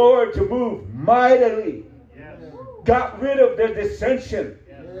and the Lord to move mightily. Yes. Got rid of the dissension.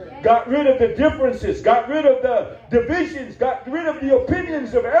 Yes. Got rid of the differences. Got rid of the divisions. Got rid of the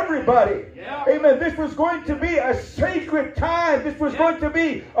opinions of everybody. Yeah. Amen. This was going to be a sacred time. This was going to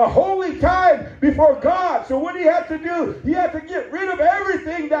be a holy time before God. So what he had to do, he had to get rid of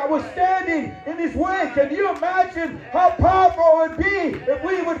everything that was standing in his way. Can you imagine how powerful it would be if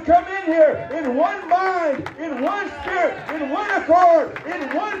we would come in here in one mind, in one spirit, in one accord, in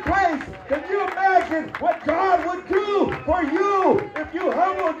one place? Can you imagine what God would do for you if you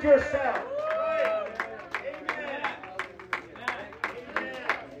humbled yourself? Amen.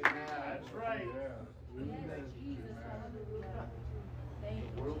 That's right.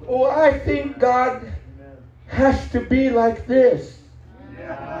 Oh, I think God has to be like this.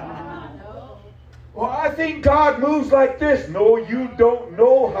 Well, I think God moves like this. No, you don't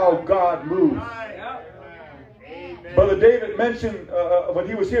know how God moves. Amen. Brother David mentioned when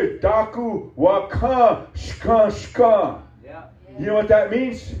he was here, Daku Waka Shka Shka. You know what that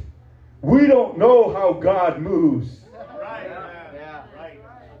means? We don't know how God moves. Right. Right.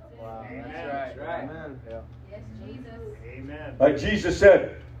 Wow. Amen. That's right. Amen. Yeah. Amen. Like Jesus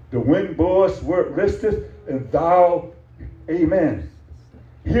said, the wind bloweth where it listeth, and thou, amen,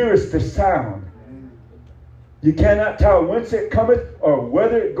 hearest the sound. You cannot tell whence it cometh or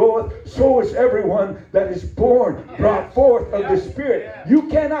whither it goeth. So is everyone that is born, brought forth of the Spirit. You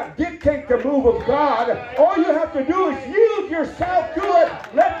cannot dictate the move of God. All you have to do is yield yourself to it.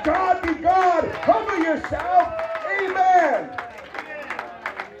 Let God be God. Humble yourself. Amen.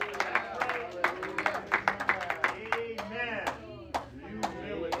 Amen.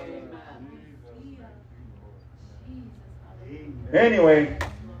 Humility. Amen. Anyway,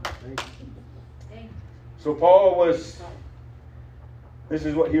 so Paul was, this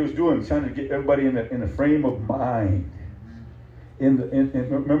is what he was doing, trying to get everybody in a frame of mind.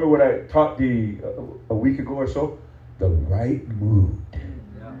 Remember what I taught a week ago or so? The right mood.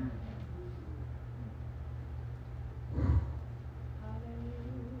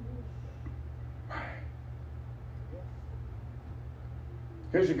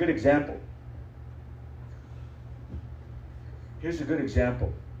 Here's a good example. Here's a good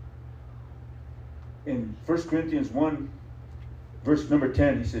example. In 1 Corinthians 1, verse number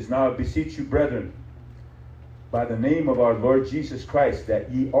 10, he says, Now I beseech you, brethren, by the name of our Lord Jesus Christ, that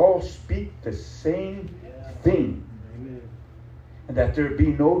ye all speak the same thing, and that there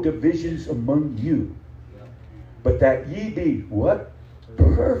be no divisions among you, but that ye be, what?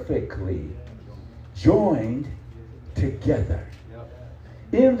 Perfectly joined together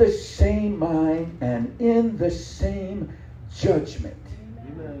in the same mind and in the same judgment.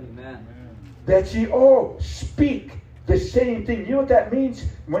 Amen. That ye all speak the same thing. You know what that means?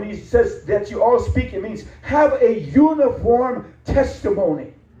 When he says that you all speak, it means have a uniform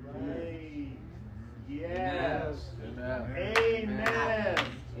testimony. Right. Yes. Amen. Amen.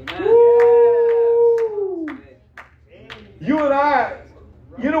 Woo! Amen. You and I,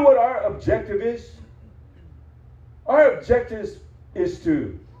 you know what our objective is? Our objective is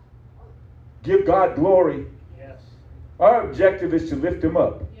to give God glory. Yes. Our objective is to lift him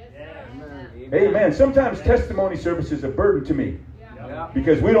up. Amen. Sometimes testimony service is a burden to me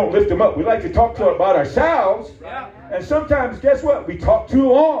because we don't lift them up. We like to talk about ourselves. And sometimes, guess what? We talk too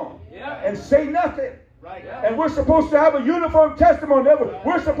long and say nothing. Right. And we're supposed to have a uniform testimony.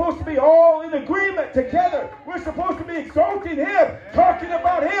 We're supposed to be all in agreement together. We're supposed to be exalting him, talking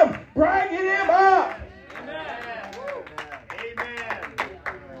about him, bragging him up. Amen. Amen.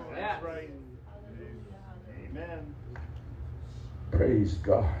 That's right. Amen. Praise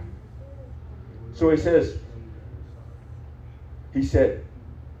God. So he said,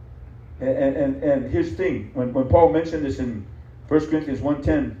 and here's the thing, when Paul mentioned this in 1 Corinthians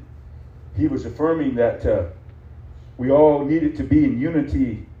 1:10, he was affirming that we all needed to be in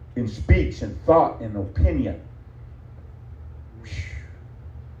unity in speech and thought and opinion.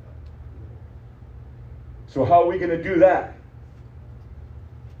 So how are we going to do that?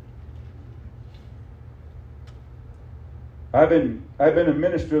 I've been a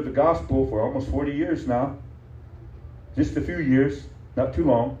minister of the gospel for almost 40 years now. Just a few years, not too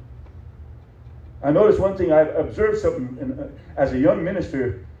long. I noticed one thing. I observed something as a young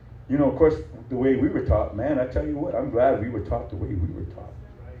minister. You know, of course, the way we were taught. Man, I tell you what, I'm glad we were taught the way we were taught.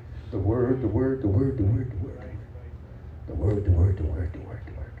 The word, the word, the word, the word, the word. The word, the word, the word, the word,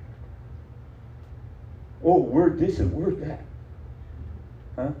 the word. Oh, word this and word that.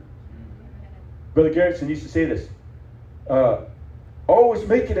 Huh? Brother Garrison used to say this. Always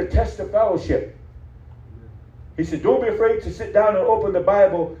make it a test of fellowship. He said, don't be afraid to sit down and open the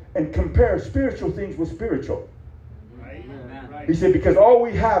Bible and compare spiritual things with spiritual. Right. He said, because all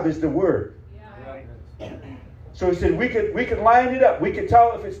we have is the Word. Right. So he said, we could line it up. We could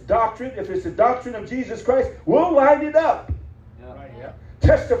tell if it's doctrine, if it's the doctrine of Jesus Christ, we'll line it up. Right.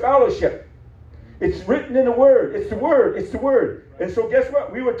 Test of fellowship. It's written in the Word. It's the Word. It's the Word. And so guess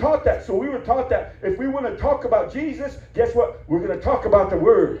what? We were taught that. So we were taught that if we want to talk about Jesus, guess what? We're going to talk about the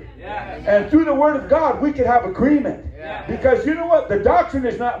Word. Yeah. And through the Word of God, we can have agreement. Yeah. Because you know what? The doctrine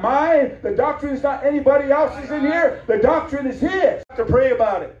is not mine. The doctrine is not anybody else's in here. The doctrine is His. You have to pray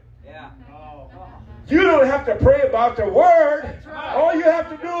about it. Yeah. You don't have to pray about the Word. All you have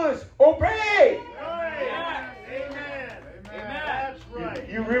to do is obey.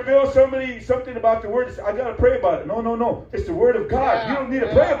 You reveal something about the Word. I got to pray about it. No. It's the Word of God. Yeah. You don't need to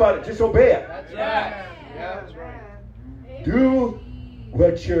pray about it. Just obey it. That's right. Yeah, that's right. Do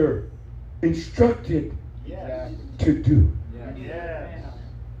what you're instructed to do. Yes.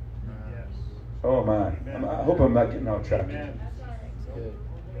 Oh, my. I hope I'm not getting off track. Amen. Good.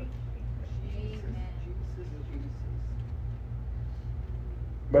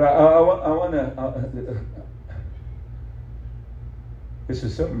 But I want to... This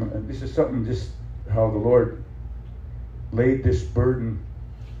is something just how the Lord laid this burden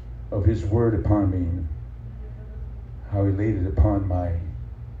of His Word upon me, and how He laid it upon my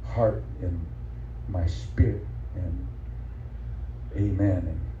heart and my spirit, and amen.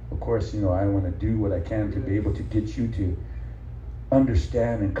 And of course, I want to do what I can to be able to get you to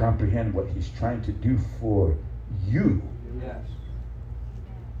understand and comprehend what He's trying to do for you. Yes.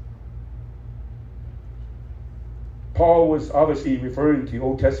 Paul was obviously referring to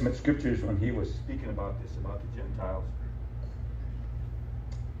Old Testament scriptures when he was speaking about this, about the Gentiles.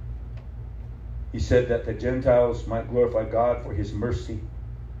 He said that the Gentiles might glorify God for His mercy.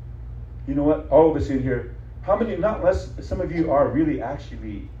 You know what? All of us in here, how many, not less, some of you are really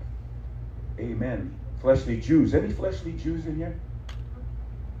actually, amen, fleshly Jews. Any fleshly Jews in here?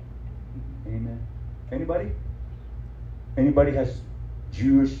 Amen. Anybody? Anybody has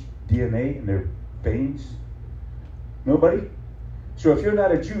Jewish DNA in their veins? Nobody? So if you're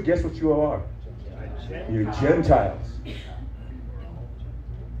not a Jew, guess what you are? You're Gentiles.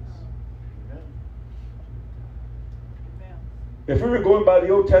 If we were going by the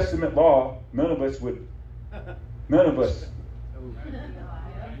Old Testament law, none of us.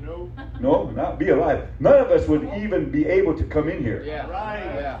 No, not be alive. None of us would even be able to come in here. Yeah. Right.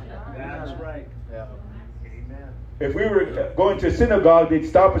 Yeah. That's right. Yeah. Amen. If we were going to a synagogue, they'd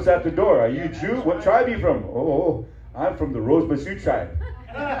stop us at the door. Are you Jew? What tribe are you from? Oh, I'm from the Rosebud tribe.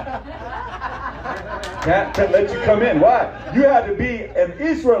 Can't let you come in. Why? You had to be an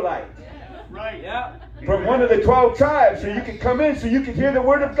Israelite. Right. Yeah. From one of the 12 tribes, so you could come in, so you could hear the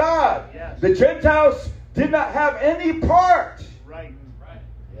Word of God. Yes. The Gentiles did not have any part. Right.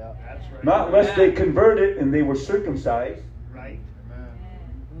 Yeah. That's right. Not unless they converted and they were circumcised. Right.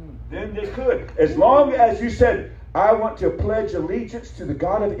 Then they could. As long as you said, I want to pledge allegiance to the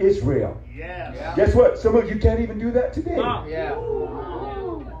God of Israel. Yes. Yeah. Guess what? Some of you can't even do that today. Yeah.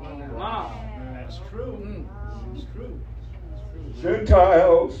 That's true. It's true.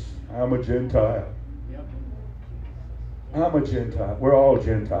 Gentiles. I'm a Gentile. Yep. I'm a Gentile. We're all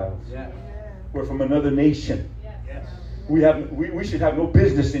Gentiles. Yeah. We're from another nation. Yes. We should have no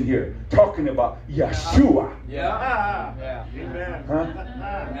business in here talking about Yeshua. Yeah. Yeah. Amen. Huh?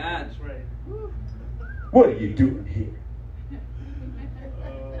 That's right. What are you doing here?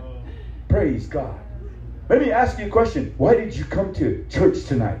 Praise God. Let me ask you a question. Why did you come to church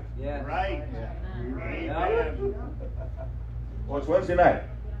tonight? Yeah. Right. Yeah. Amen. Well, it's Wednesday night.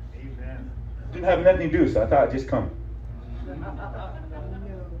 Amen. Didn't have nothing to do, so I thought I'd just come.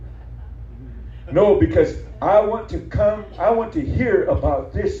 No, because I want to come. I want to hear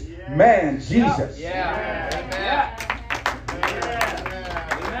about this man, Jesus. Yeah.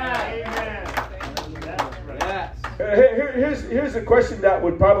 Here's a question that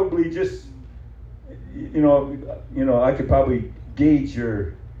would probably just, I could probably gauge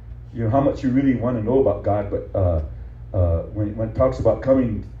your, how much you really want to know about God. But when it talks about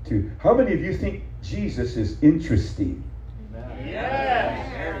coming to, how many of you think Jesus is interesting? Yes.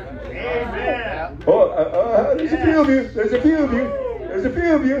 Amen. Oh, there's a few of you. There's a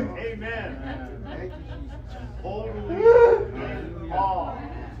few of you. Amen.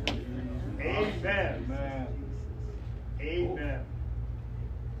 Amen. Amen.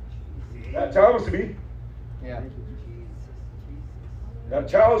 That tells me. Yeah. That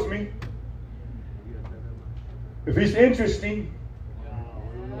tells me. If he's interesting,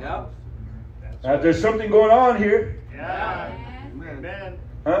 Yep. that there's something going on here. Yeah. Amen.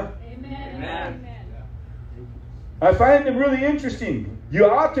 Huh? Amen. I find him really interesting. You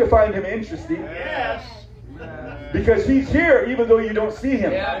ought to find him interesting. Yes. Because he's here even though you don't see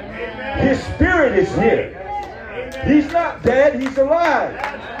him. Yeah. His spirit is here. He's not dead, he's alive.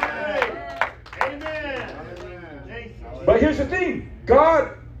 Amen. But here's the thing.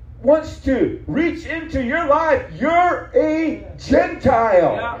 God wants to reach into your life. You're a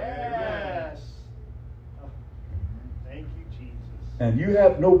Gentile. Yes. Thank you, Jesus. And you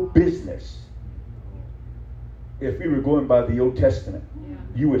have no business. If we were going by the Old Testament,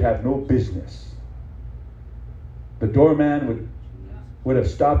 you would have no business. The doorman would have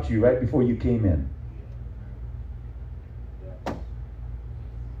stopped you right before you came in.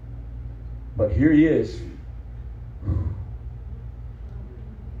 But here he is.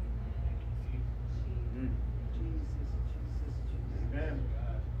 Amen.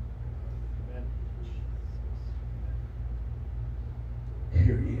 Amen.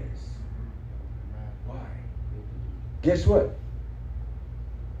 Here he is. Why? Guess what?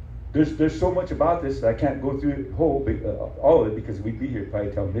 There's so much about this that I can't go through it all of it because we'd be here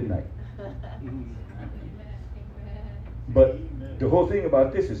probably till midnight. But the whole thing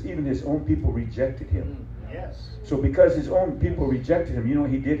about this is even his own people rejected him. Yes. So because his own people rejected him, you know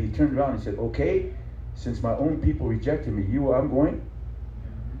what he did? He turned around and said, okay, since my own people rejected me, I'm going?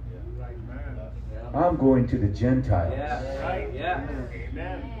 I'm going to the Gentiles. Right. Yeah.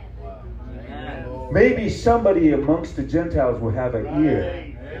 Amen. Amen. Maybe somebody amongst the Gentiles will have an ear.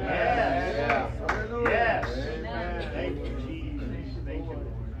 Yes. Yes. Amen. Thank you, Jesus. Thank you, Lord.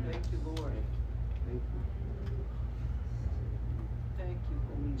 Thank you, Lord. Thank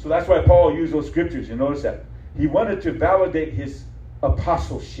you. So that's why Paul used those scriptures. You notice that? He wanted to validate his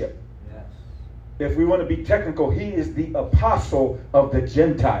apostleship. Yes. If we want to be technical, he is the apostle of the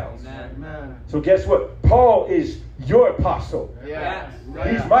Gentiles. Amen. So guess what? Paul is your apostle. Yes.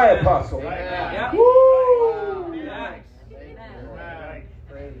 He's my apostle. Right. Yeah. Woo! Yes. Right.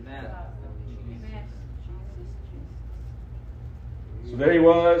 Amen. So there he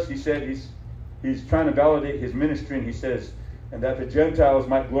was. He said he's trying to validate his ministry, and he says, and that the Gentiles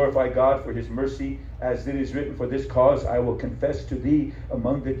might glorify God for his mercy, as it is written, for this cause I will confess to thee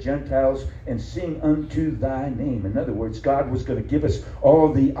among the Gentiles and sing unto thy name. In other words, God was going to give us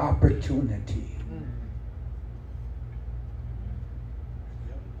all the opportunity.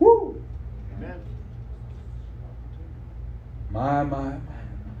 Woo! Amen. My. Hallelujah.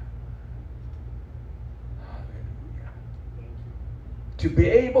 To be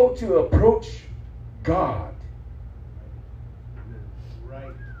able to approach God.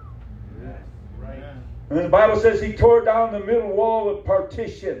 Right. Right. And the Bible says he tore down the middle wall of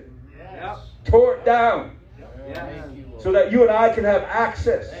partition. Yes. Tore it down. Yeah. So that you and I can have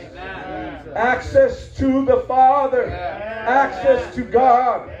access. Amen. Access to the Father. Access to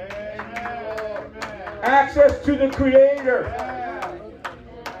God. Access to the Creator.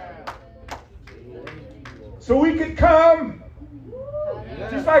 So we could come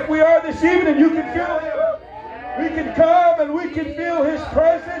just like we are this evening. You can feel Him. We can come and we can feel His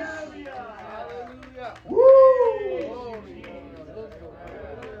presence. Woo!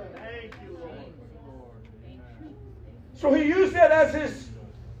 Thank you, Lord. So he used that as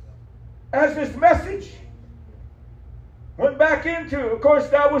his message. Went back into, of course,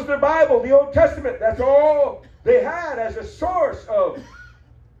 that was their Bible, the Old Testament. That's all they had as a source of,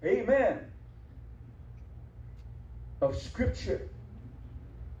 amen, of Scripture,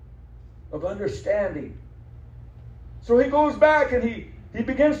 of understanding. So he goes back and he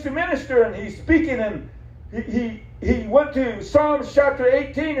begins to minister, and he's speaking, and he went to Psalms chapter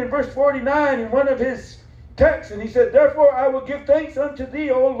 18 and verse 49 in one of his texts, and he said, therefore I will give thanks unto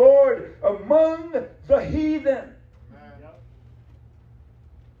thee, O Lord, among the heathen.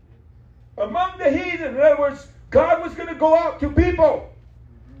 Among the heathen. In other words, God was going to go out to people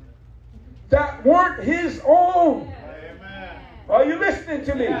that weren't His own. Amen. Are you listening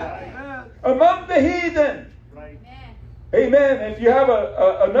to me? Yeah. Among the heathen. Right. Amen. If you have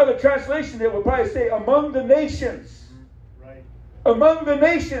another translation, it will probably say among the nations. Right. Among the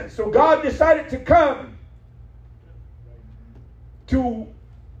nations. So God decided to come to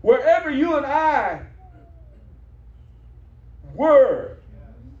wherever you and I were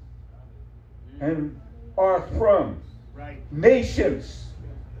and are from. Right. Nations.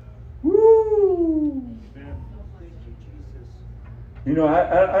 Woo! Amen. Thank you, Jesus. You know,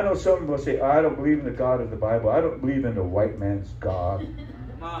 I know some people say, I don't believe in the God of the Bible. I don't believe in the white man's God.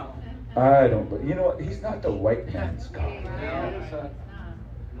 I don't believe. You know what? He's not the white man's God.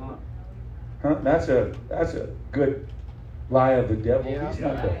 Huh? That's a good lie of the devil. Yeah.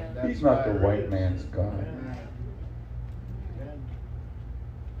 He's not the white man's God.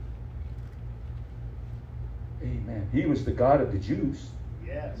 Amen. He was the God of the Jews.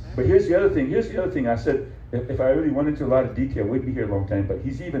 Yes. But here's the other thing. I said, if I really went into a lot of detail, we'd be here a long time. But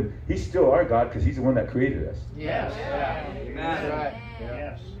he's still our God because he's the one that created us. Yes. Amen. Right.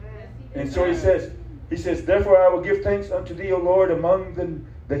 Yes. And so he says, therefore I will give thanks unto thee, O Lord, among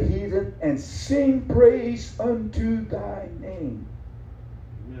the heathen, and sing praise unto thy name.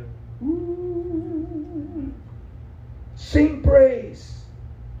 Ooh. Sing praise.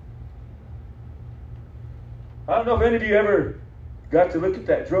 I don't know if any of you ever got to look at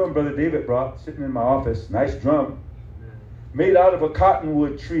that drum Brother David brought sitting in my office. Nice drum. Made out of a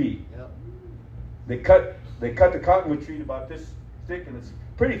cottonwood tree. Yep. They cut the cottonwood tree about this thick, and it's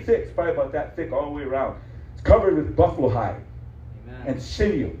pretty thick. It's probably about that thick all the way around. It's covered with buffalo hide. Amen. And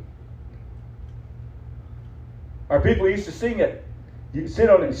sinew. Our people used to sing it. You sit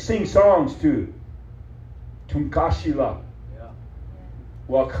on it and sing songs too. Tunkashila. Yeah.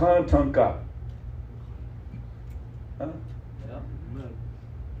 Wakan Tunka. Huh? Yeah.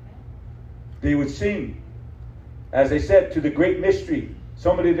 They would sing, as they said, to the great mystery.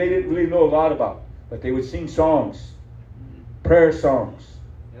 Somebody they didn't really know a lot about. But they would sing songs. Prayer songs.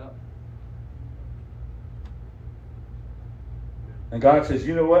 Yeah. And God says,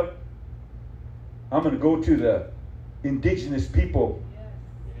 you know what? I'm going to go to the indigenous people.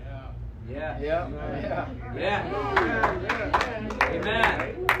 Yeah.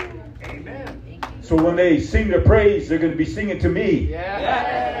 Amen. So when they sing their praise, they're going to be singing to me.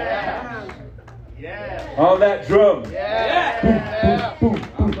 Yeah. On that drum. Yeah. Boom,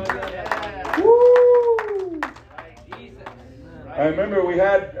 boom, boom, boom. Woo! I remember we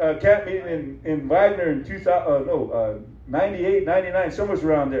had a camp meeting in Wagner in 98, 99, somewhere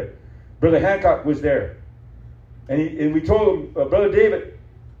around there. Brother Hancock was there. And we told him, Brother David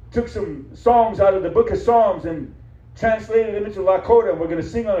took some songs out of the book of Psalms and translated them into Lakota, and we're going to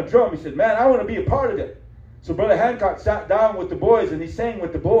sing on a drum. He said, man, I want to be a part of it. So Brother Hancock sat down with the boys, and he sang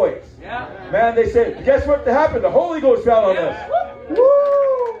with the boys. Yeah. Man, they said, guess what happened? The Holy Ghost fell on us.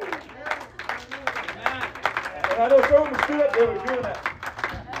 Woo! And I know some of them stood up, they were doing that.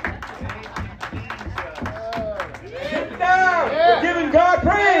 Sit down. We're giving God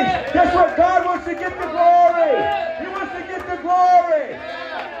praise. Guess what? God wants to get the glory. He wants to get the glory.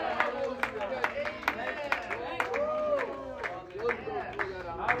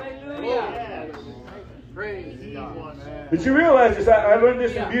 Did you realize this? I learned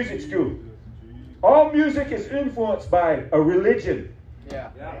this in music school. All music is influenced by a religion. Yeah.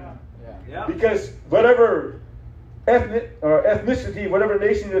 Because whatever ethnicity, whatever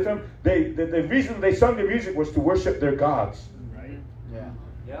nation they're from, the reason they sung the music was to worship their gods. Right.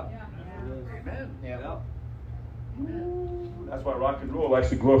 Yeah. Amen. Yeah. That's why rock and roll likes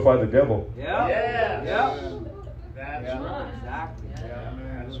to glorify the devil. Yeah. That's right. Exactly.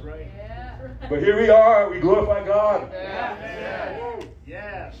 That's right. But here we are, we glorify God.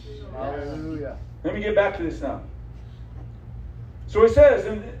 Yes. Hallelujah. Let me get back to this now. So it says,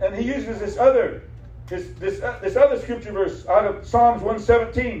 and he uses this other scripture verse out of Psalms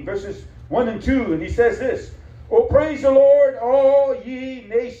 117, verses 1 and 2, and he says this: "Oh, praise the Lord, all ye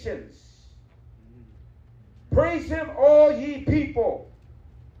nations. Praise him, all ye people.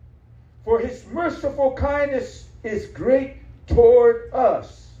 For his merciful kindness is great toward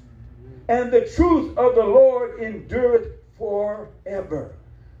us. And the truth of the Lord endureth forever.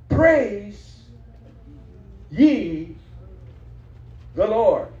 Praise ye the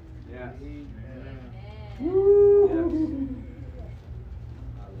Lord." Yeah.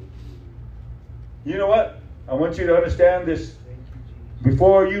 You know what? I want you to understand this.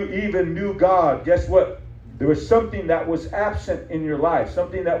 Before you even knew God, guess what? There was something that was absent in your life,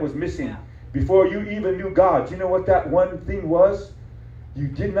 something that was missing. Before you even knew God, you know what that one thing was? You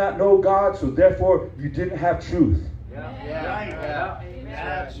did not know God, so therefore you didn't have truth. That's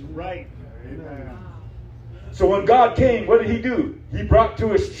right. Amen. So when God came, what did he do? He brought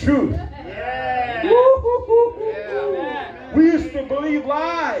to us truth. We used to believe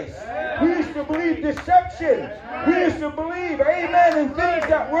lies. We used to believe deception. We used to believe, amen, in things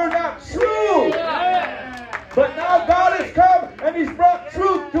that were not true. But now God has come and he's brought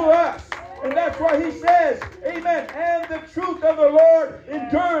truth to us. And that's why he says, amen, and the truth of the Lord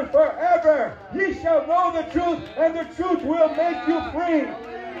endures forever. Ye shall know the truth, and the truth will make you free.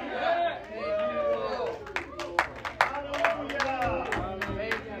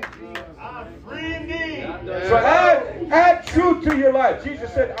 So add truth to your life.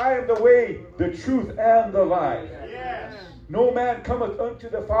 Jesus said, I am the way, the truth, and the life. Yes. No man cometh unto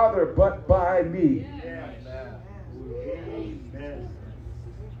the Father but by me. Yes. Amen.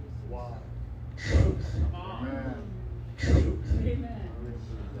 Wow. Truth. Truth.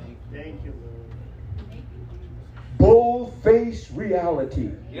 Thank you, Lord. Bold-faced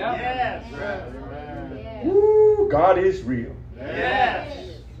reality. Yes. Woo, God is real. Yes.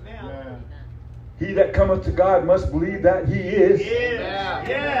 He that cometh to God must believe that He is. Yes.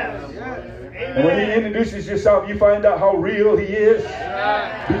 Yes. And when He introduces Himself, you find out how real He is.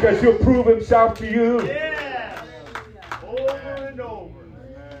 Because He'll prove Himself to you. Yes. Over and over.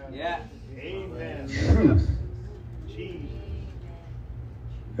 Yeah. Amen. Truth. Jesus.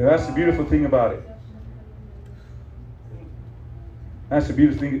 And that's the beautiful thing about it. That's the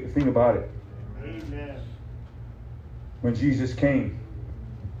beautiful thing about it. Amen. When Jesus came.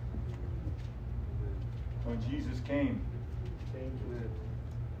 When Jesus came, Thank you.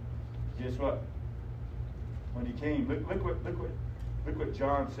 guess what? When He came, look what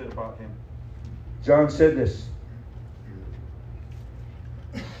John said about Him. John said this.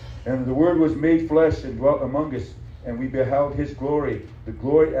 And the Word was made flesh and dwelt among us, and we beheld His glory, the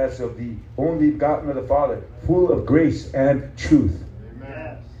glory as of the only begotten of the Father, full of grace and truth.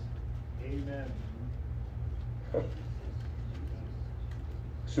 Yes. Amen.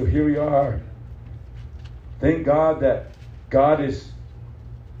 So here we are. Thank God that God is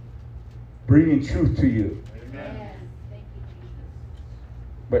bringing truth to you. Amen.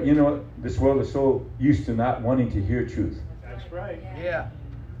 But you know what? This world is so used to not wanting to hear truth. That's right. Yeah.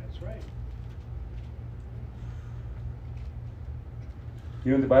 That's right.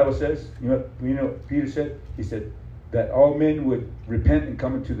 You know what the Bible says? You know what Peter said? He said that all men would repent and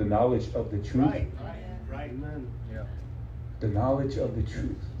come into the knowledge of the truth. Right. Right. Amen. Yeah. The knowledge of the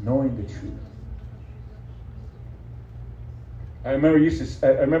truth. Knowing the truth. I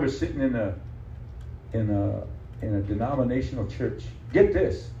remember sitting in a denominational church. Get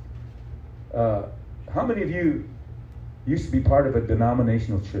this. How many of you used to be part of a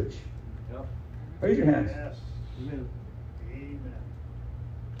denominational church? Yep. Raise your hands. Yes. Amen. Amen.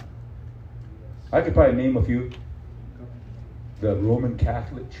 I could probably name a few. The Roman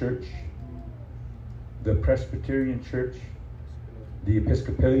Catholic Church, the Presbyterian Church, the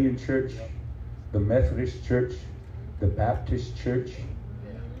Episcopalian Church, the Methodist Church, the Baptist Church,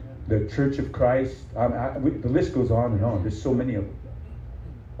 the Church of Christ. The list goes on and on. There's so many of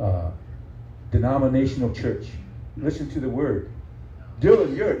them. Denominational church. Listen to the word.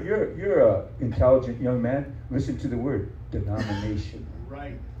 Dylan, you're a intelligent young man. Listen to the word denomination.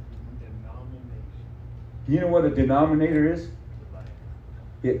 Right. Denomination. You know what a denominator is?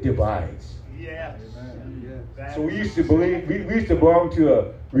 It divides. Yes. That So we used to belong to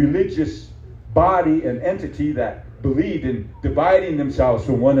a religious body and entity that believed in dividing themselves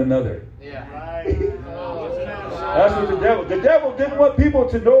from one another. Yeah. Right. That's what the devil didn't want people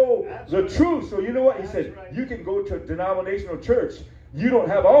to know the truth. So you know what? He said, you can go to a denominational church. You don't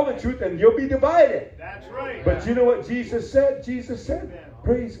have all the truth and you'll be divided. That's right. But you know what Jesus said? Jesus said,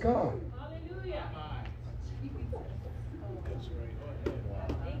 praise God. Hallelujah. That's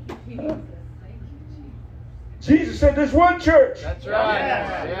right. Jesus said there's one church. That's right.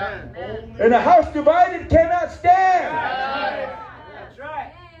 Yes. Yeah. And a house divided cannot stand. That's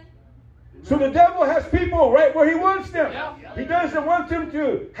right. So the devil has people right where he wants them. He doesn't want them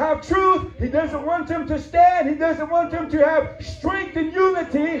to have truth. He doesn't want them to stand. He doesn't want them to have strength and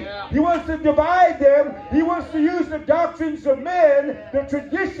unity. He wants to divide them. He wants to use the doctrines of men, the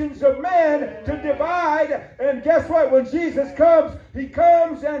traditions of men to divide. And guess what? When Jesus comes, He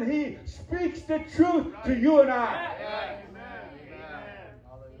comes and He speaks the truth to you and I.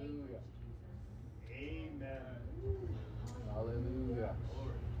 Hallelujah. Amen. Hallelujah.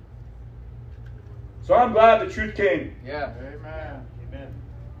 So I'm glad the truth came. Yeah. Amen. Amen.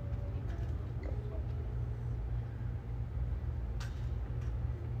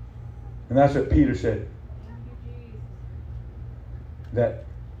 And that's what Peter said. That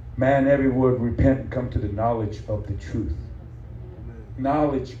man everywhere would repent and come to the knowledge of the truth.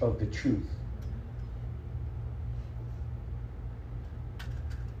 Knowledge of the truth.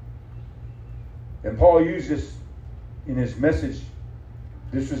 And Paul used this in his message.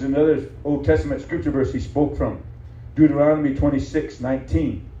 This was another Old Testament scripture verse he spoke from. Deuteronomy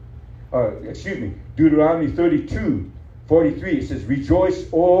 26:19. Deuteronomy 32:43. It says, rejoice,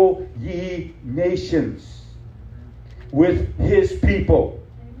 O ye nations, with His people.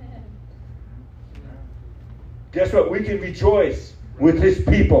 Amen. Guess what? We can rejoice with His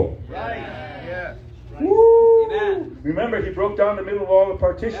people. Right. Yeah. Woo! Amen. Remember, He broke down the middle wall of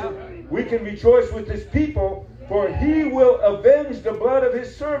partition. We can rejoice with his people, for he will avenge the blood of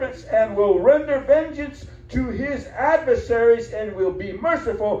his servants and will render vengeance to his adversaries and will be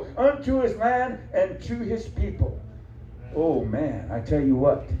merciful unto his land and to his people. Oh man, I tell you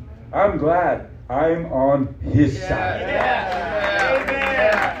what, I'm glad I'm on his side. That's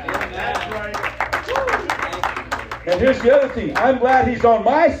right. And here's the other thing, I'm glad he's on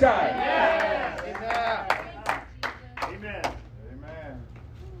my side. Amen.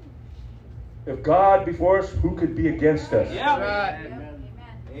 If God before us, who could be against us? Amen.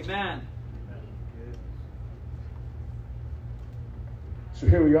 Amen. So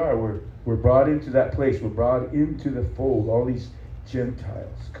here we are, we're brought into that place, we're brought into the fold, all these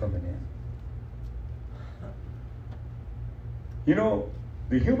Gentiles coming in. You know,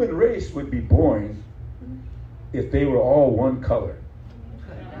 the human race would be boring if they were all one color.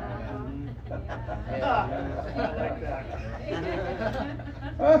 I like that.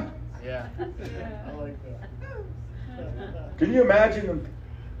 Huh? Yeah. I like that. Can you imagine them?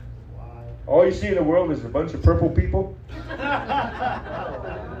 Wow. All you see in the world is a bunch of purple people?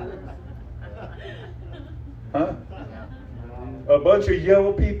 Huh? A bunch of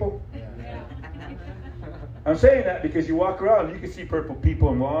yellow people? I'm saying that because you walk around, you can see purple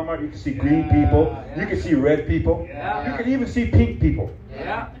people in Walmart, you can see green people, you can see red people, you can even see pink people.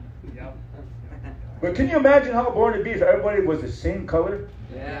 Yeah. Yep. But can you imagine how boring it'd be if everybody was the same color?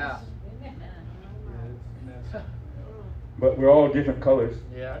 Yeah. But we're all different colors.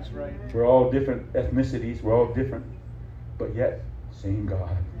 Yeah. That's right. We're all different ethnicities. We're all different. But yet, same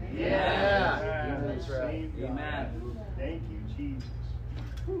God. Yeah. That's right. Same God. Amen. Thank you, Jesus.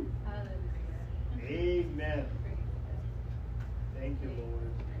 Amen. Thank you,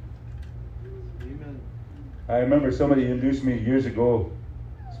 Lord. Amen. I remember somebody introduced me years ago,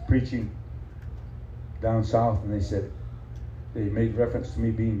 preaching down south, and they made reference to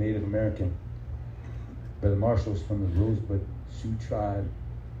me being Native American. Brother Marshall's from the Rosebud Sioux tribe,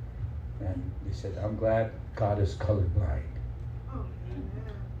 and they said, I'm glad God is colorblind.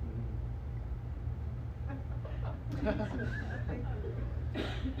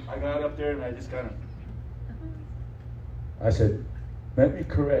 I got up there and I just I said, let me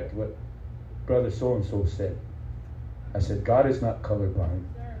correct what Brother so-and-so said. I said, God is not colorblind.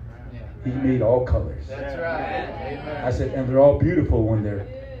 He made all colors. That's right. Amen. I said, and they're all beautiful when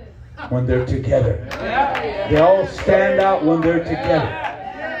they're together. They all stand out when they're together.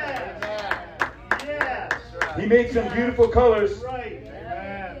 Yes. He made some beautiful colors. Right.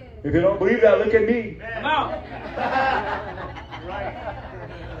 Amen. If you don't believe that, look at me. Come on. Right.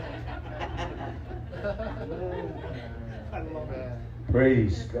 I love it.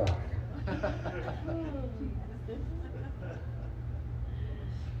 Praise God.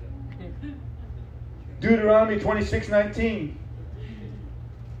 Deuteronomy 26:19.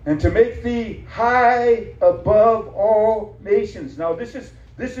 And to make thee high above all nations. Now this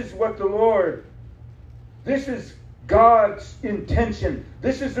is what the Lord, this is God's intention.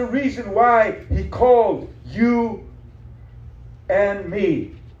 This is the reason why he called you and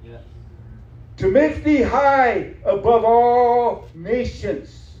me. Yeah. To make thee high above all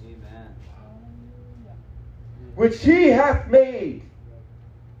nations, Amen. which he hath made.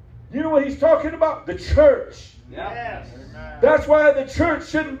 You know what he's talking about? The church. Yes. That's why the church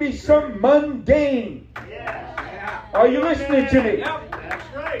shouldn't be some mundane. Yes. Are you listening to me? Yep.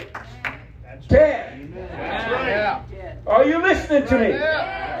 That's right. That's Dad, That's right. Yeah. are you listening to me?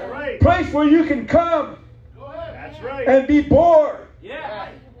 That's right. Place where you can come That's right. and be bored. Yeah.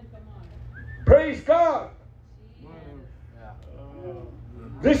 Praise God.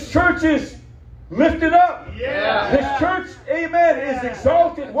 This church is lifted up. Yes. This church, amen, is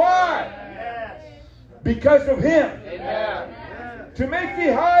exalted. Why? Yes. Because of him. Amen. To make thee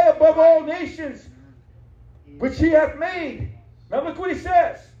high above all nations, which he hath made. Now look what he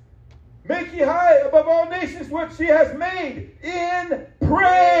says. Make ye high above all nations, which he has made in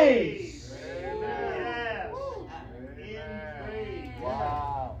praise. Yes. In praise.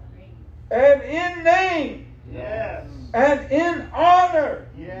 Wow. And in name. Yes. And in honor.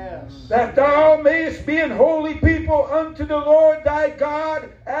 Yes. That thou mayest be an holy people unto the Lord thy God,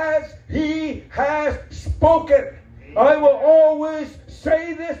 as he has spoken. I will always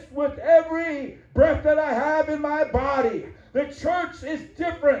say this with every breath that I have in my body. The church is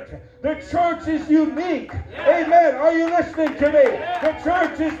different. The church is unique. Amen. Are you listening to me? The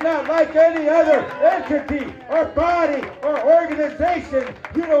church is not like any other entity or body or organization.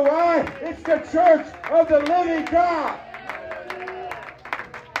 You know why? It's the church of the living God.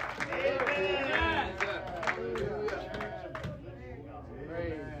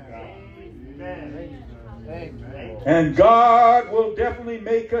 Amen. Thank you. Thank And God will definitely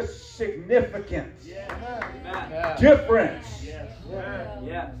make a significant difference. Yes.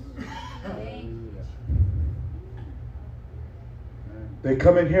 They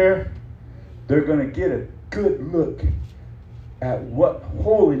come in here, they're going to get a good look at what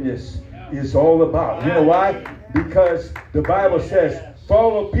holiness is all about. You know why? Because the Bible says,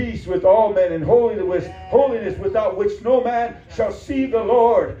 follow peace with all men and holiness without which no man shall see the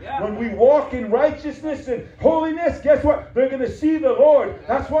Lord. When we walk in righteousness and holiness, guess what? They're going to see the Lord.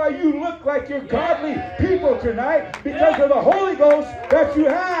 That's why you look like you're godly people tonight, because of the Holy Ghost that you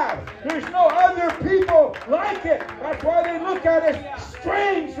have. There's no other people like it. That's why they look at it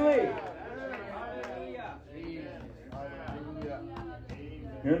strangely.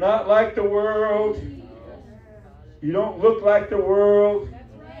 You're not like the world. You don't look like the world.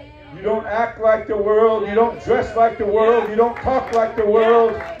 You don't act like the world. You don't dress like the world. You don't talk like the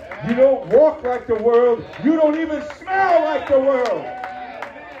world. You don't walk like the world. You don't even smell like the world.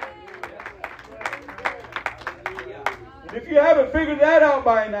 And if you haven't figured that out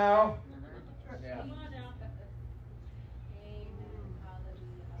by now,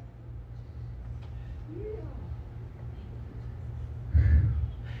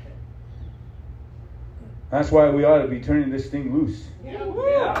 that's why we ought to be turning this thing loose. We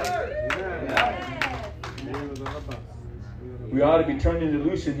ought to be turning it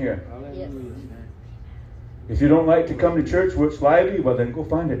loose in here. If you don't like to come to church where it's lively, well then go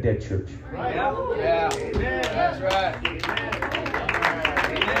find a dead church. That's right.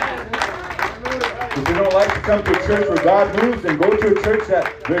 If you don't like to come to a church where God moves, then go to a church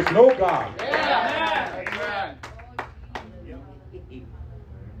that there's no God.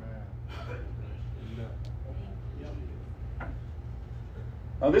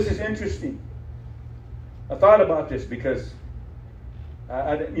 Now this is interesting. I thought about this because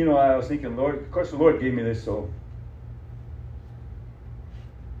I was thinking, Lord, of course the Lord gave me this, so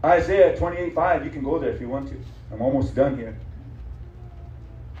Isaiah 28:5, you can go there if you want to. I'm almost done here.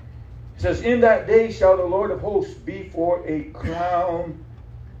 It says, in that day shall the Lord of hosts be for a crown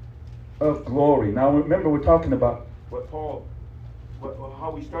of glory. Now remember, we're talking about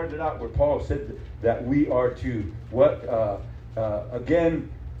how we started out, where Paul said that we are to again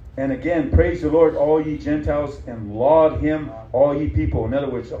and again, praise the Lord, all ye Gentiles, and laud him, all ye people. In other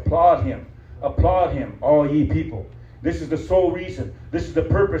words, applaud him, all ye people. This is the sole reason. This is the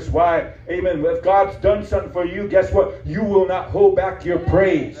purpose why, amen, if God's done something for you, guess what? You will not hold back your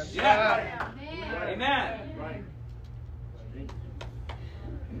praise. Yeah. Amen.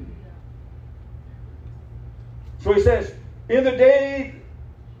 So he says, in that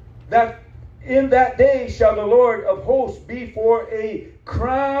day shall the Lord of hosts be for a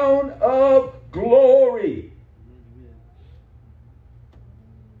crown of glory,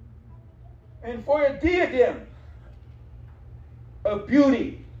 and for a diadem of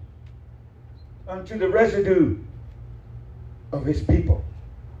beauty unto the residue of his people.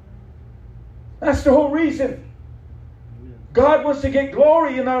 That's the whole reason. God wants to get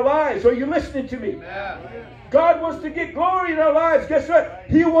glory in our lives. Are you listening to me? God wants to get glory in our lives. Guess what?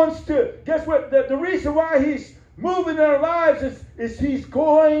 He wants to, guess what? The reason why he's moving in our lives is he's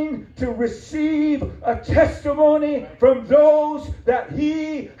going to receive a testimony from those that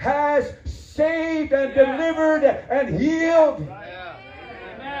he has saved and delivered and healed.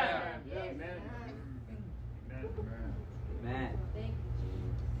 Amen. Amen.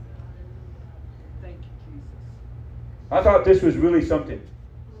 Thank you, Jesus. I thought this was really something.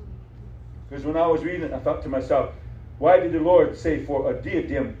 Because when I was reading it, I thought to myself, why did the Lord say for a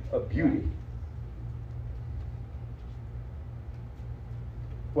diadem of beauty?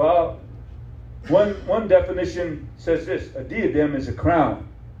 Well, one definition says this: a diadem is a crown.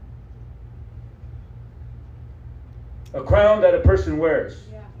 A crown that a person wears.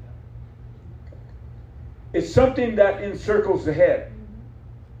 It's something that encircles the head.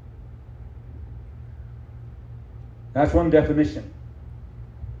 That's one definition.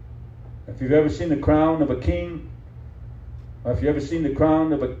 If you've ever seen the crown of a king, or if you've ever seen the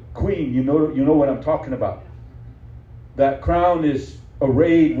crown of a queen, you know what I'm talking about. That crown is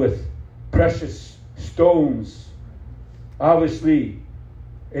arrayed with precious stones. Obviously,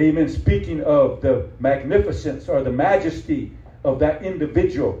 amen, speaking of the magnificence or the majesty of that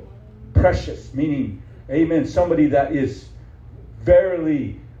individual. Precious, meaning, amen, somebody that is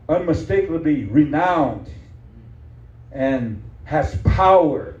verily, unmistakably renowned and has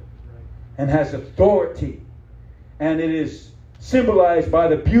power and has authority. And it is symbolized by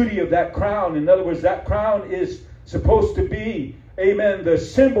the beauty of that crown. In other words, that crown is supposed to be, amen, the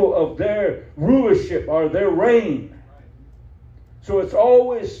symbol of their rulership or their reign. So it's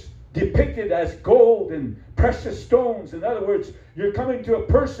always depicted as gold and precious stones. In other words, you're coming to a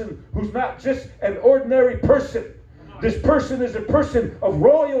person who's not just an ordinary person. This person is a person of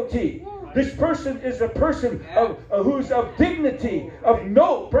royalty. This person is a person who's of dignity, of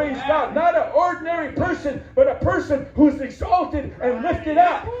note, praise God. Not an ordinary person, but a person who's exalted and lifted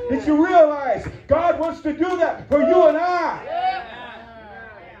up. Did you realize God wants to do that for you and I?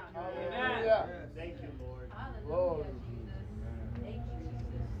 Hallelujah. Thank you, Lord. Lord.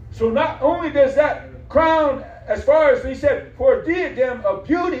 So not only does that crown, as far as he said, for a diadem of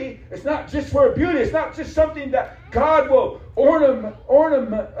beauty, it's not just for beauty. It's not just something that God will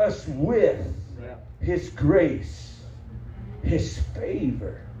ornament us with. His grace, His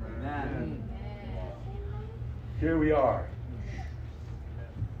favor. Amen. Here we are.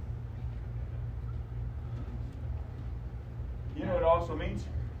 You know what it also means?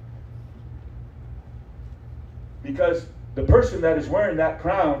 Because the person that is wearing that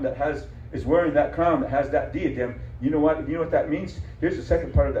crown that has that diadem, you know what that means? Here's the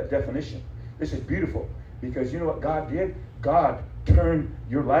second part of that definition. This is beautiful, because you know what God did? God turned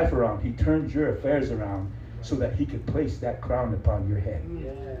your life around. He turned your affairs around so that He could place that crown upon your head.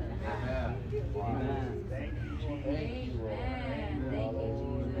 Amen. Amen. Thank you, Jesus. Thank you,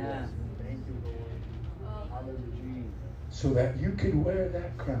 Lord. Amen. Thank you, Lord. Hallelujah. So that you could wear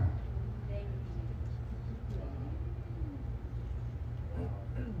that crown.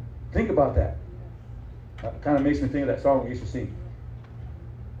 Think about that. That kind of makes me think of that song we used to sing.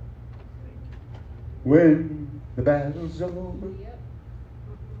 When the battle's over,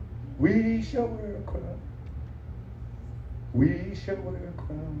 we shall wear a crown. We shall wear a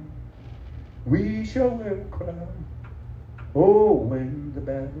crown. We shall wear a crown. Oh, when the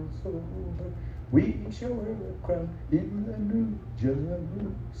battle's over, we shall wear a crown in the New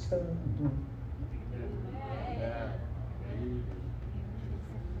Jerusalem.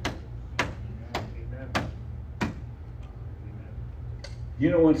 You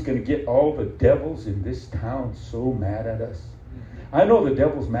know what's going to get all the devils in this town so mad at us? I know the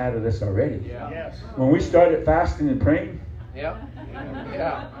devil's mad at us already. Yeah. Yes. When we started fasting and praying, Yep.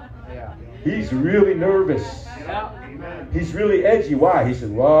 Yeah. Yeah. he's really nervous. Yeah. Amen. He's really edgy. Why? He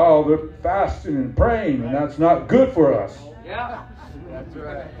said, well, they're fasting and praying, and that's not good for us. Yeah. That's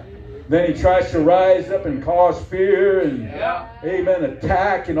right. Then he tries to rise up and cause fear and, Yeah. amen,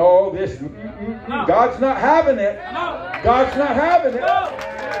 attack and all this. God's not having it. God's not having it.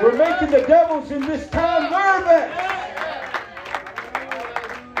 We're making the devils in this town nervous.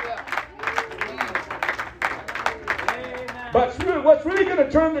 But what's really going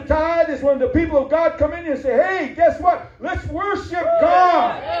to turn the tide is when the people of God come in and say, hey, guess what? Let's worship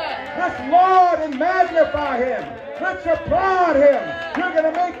God. Let's laud and magnify Him. Let's applaud Him. You're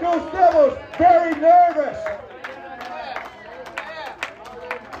going to make those devils very nervous.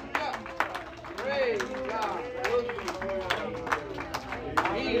 Praise God.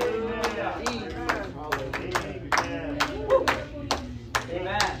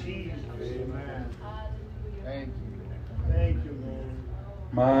 Amen. Jesus. Amen. Thank you. Thank you, Lord.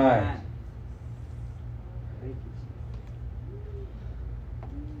 My. Amen.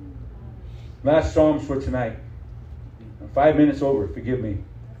 Last Psalms for tonight. 5 minutes over, forgive me.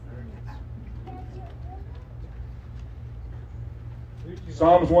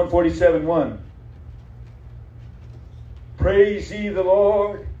 Psalms 147:1. Praise ye the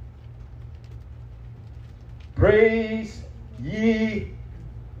Lord. Praise ye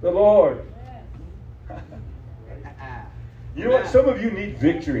the Lord. You know what? Some of you need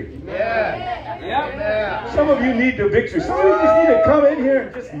victory. Yeah. Yeah. Some of you need the victory. Some of you just need to come in here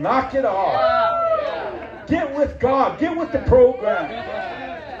and just knock it off. Get with God. Get with the program.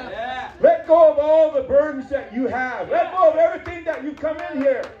 Let go of all the burdens that you have. Let go of everything that you come in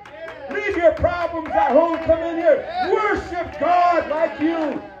here. Leave your problems at home. Come in here. Worship God like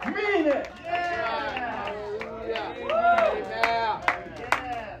you mean it.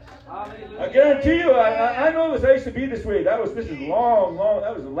 I guarantee you, I know this. I used to be this way. This is long.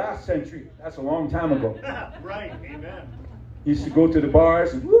 That was the last century. That's a long time ago. Right. Amen. Used to go to the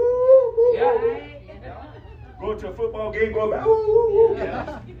bars and woo, woo, woo. Go to a football game, go back, woo, woo, woo.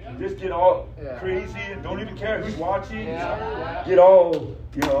 Just get all crazy and don't even care who's watching. Get all,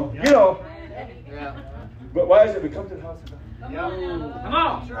 you know. Yeah. But why is it we come to the house of God? Come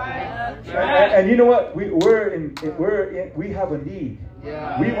on. And you know what? We have a need.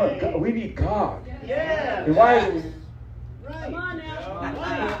 Yeah. We need God. Yeah. And why is it? Right. Amen.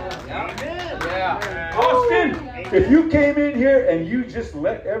 Yeah. Austin, if you came in here and you just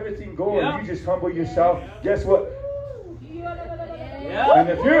let everything go and you just humble yourself, guess what? And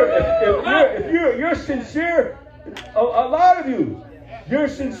if you're sincere, a lot of you You're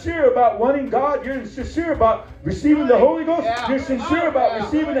sincere about wanting God. You're sincere about receiving the Holy Ghost. Yeah. You're sincere about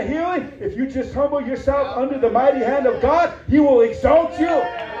receiving the healing. If you just humble yourself under the mighty hand of God, He will exalt you. You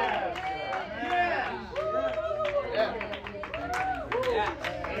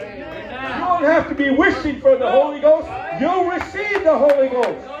won't have to be wishing for the Holy Ghost. You'll receive the Holy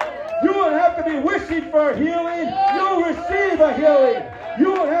Ghost. You won't have to be wishing for healing. You'll receive a healing.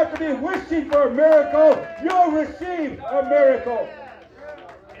 You won't have to be wishing for a miracle. You'll receive a miracle.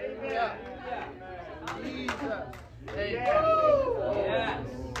 Yeah. Jesus.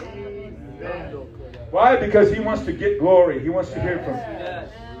 Why? Because He wants to get glory. He wants to hear from you.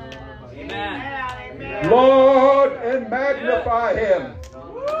 Yes. Amen. Lord, and magnify Him.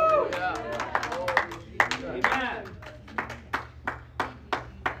 Amen.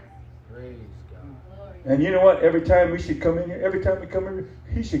 And you know what? Every time we should come in here, every time we come in here,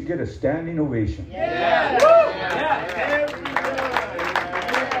 He should get a standing ovation. Yeah.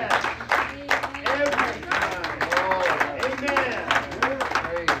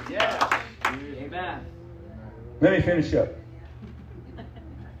 Amen. Let me finish up.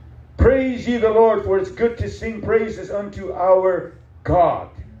 Praise ye the Lord, for it's good to sing praises unto our God.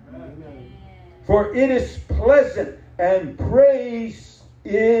 For it is pleasant, and praise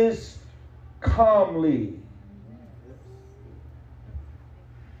is comely.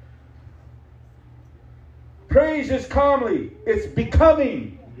 Praise is comely. It's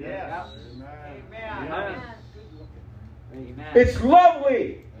becoming. Amen. Amen. It's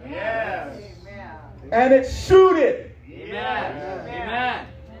lovely. Yes. And it's suited. Amen. Amen.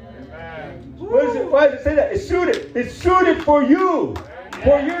 Why does it say that? It's suited. It's suited for you.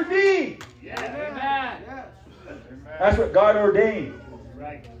 For your need. Amen. That's what God ordained.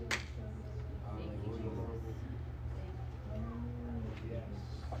 Right.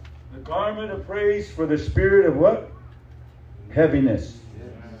 The garment of praise for the spirit of what? Heaviness.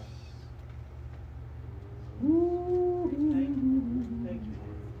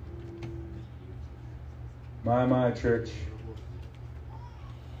 My church.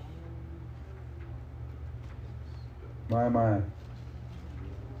 My.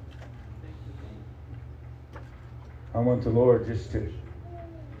 I want the Lord just to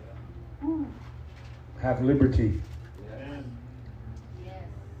have liberty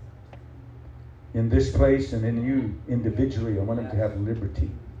in this place and in you individually. I want Him to have liberty.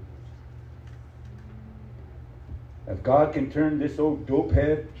 If God can turn this old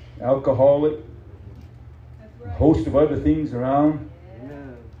dopehead, alcoholic, a host of other things around,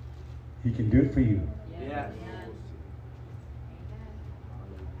 He can do it for you. Yes.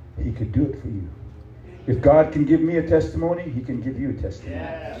 He could do it for you. If God can give me a testimony, He can give you a testimony.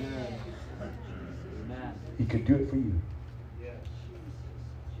 Amen. He could do it for you.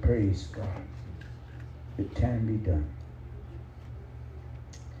 Praise God. It can be done.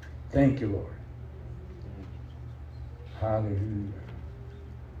 Thank you, Lord. Hallelujah.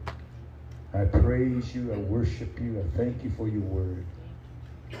 I praise you. I worship you. I thank you for your word.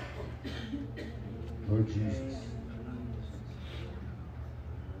 Lord Jesus.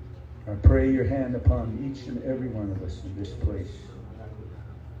 I pray your hand upon each and every one of us in this place.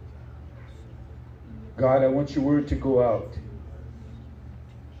 God, I want your word to go out.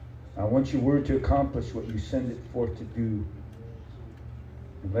 I want your word to accomplish what you send it forth to do.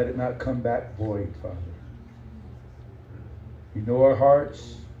 And let it not come back void, Father. You know our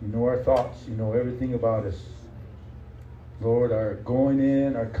hearts. You know our thoughts. You know everything about us. Lord, our going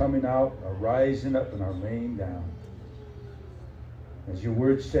in, our coming out, our rising up, and our laying down. As your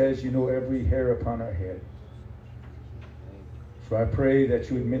word says, you know every hair upon our head. So I pray that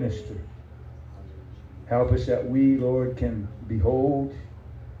you would minister. Help us that we, Lord, can behold.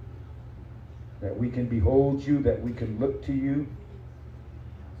 That we can behold you, that we can look to you.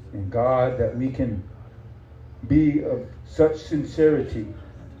 And God, that we can be of such sincerity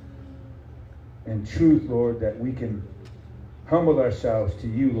and truth, Lord, that we can humble ourselves to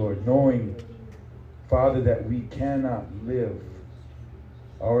you, Lord, knowing, Father, that we cannot live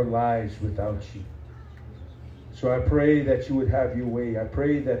our lives without you. So I pray that you would have your way. I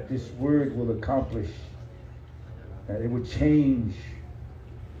pray that this word will accomplish, that it would change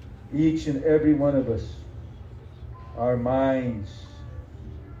each and every one of us, our minds,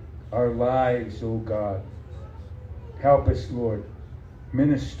 our lives, oh God. Help us, Lord.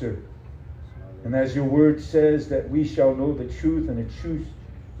 Minister. And as your word says that we shall know the truth, and the truth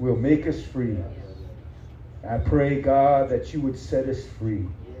will make us free. I pray, God, that you would set us free.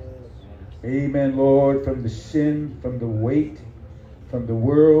 Amen, Lord, from the sin, from the weight, from the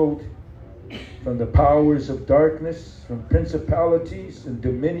world, from the powers of darkness, from principalities and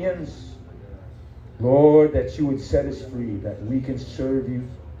dominions. Lord, that you would set us free, that we can serve you.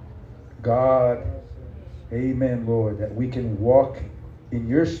 God, amen, Lord, that we can walk in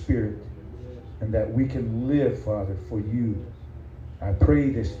your spirit and that we can live, Father, for you. I pray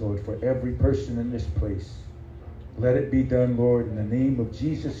this, Lord, for every person in this place. Let it be done, Lord, in the name of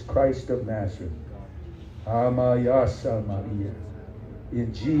Jesus Christ of Nazareth. Amayasa Maria.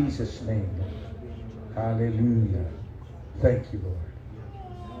 In Jesus' name. Hallelujah. Thank you, Lord.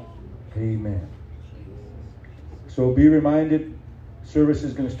 Amen. So be reminded, service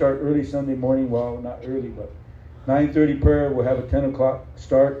is going to start early Sunday morning. Well, not early, but 9:30 prayer. We'll have a 10 o'clock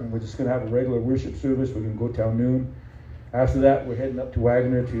start, and we're just going to have a regular worship service. We're going to go till noon. After that, we're heading up to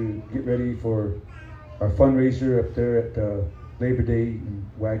Wagner to get ready for our fundraiser up there at Labor Day in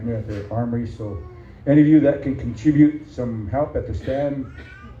Wagner at the Armory. So any of you that can contribute some help at the stand,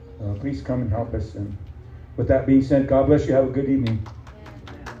 please come and help us. And with that being said, God bless you. Have a good evening.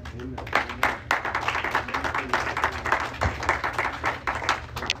 Amen.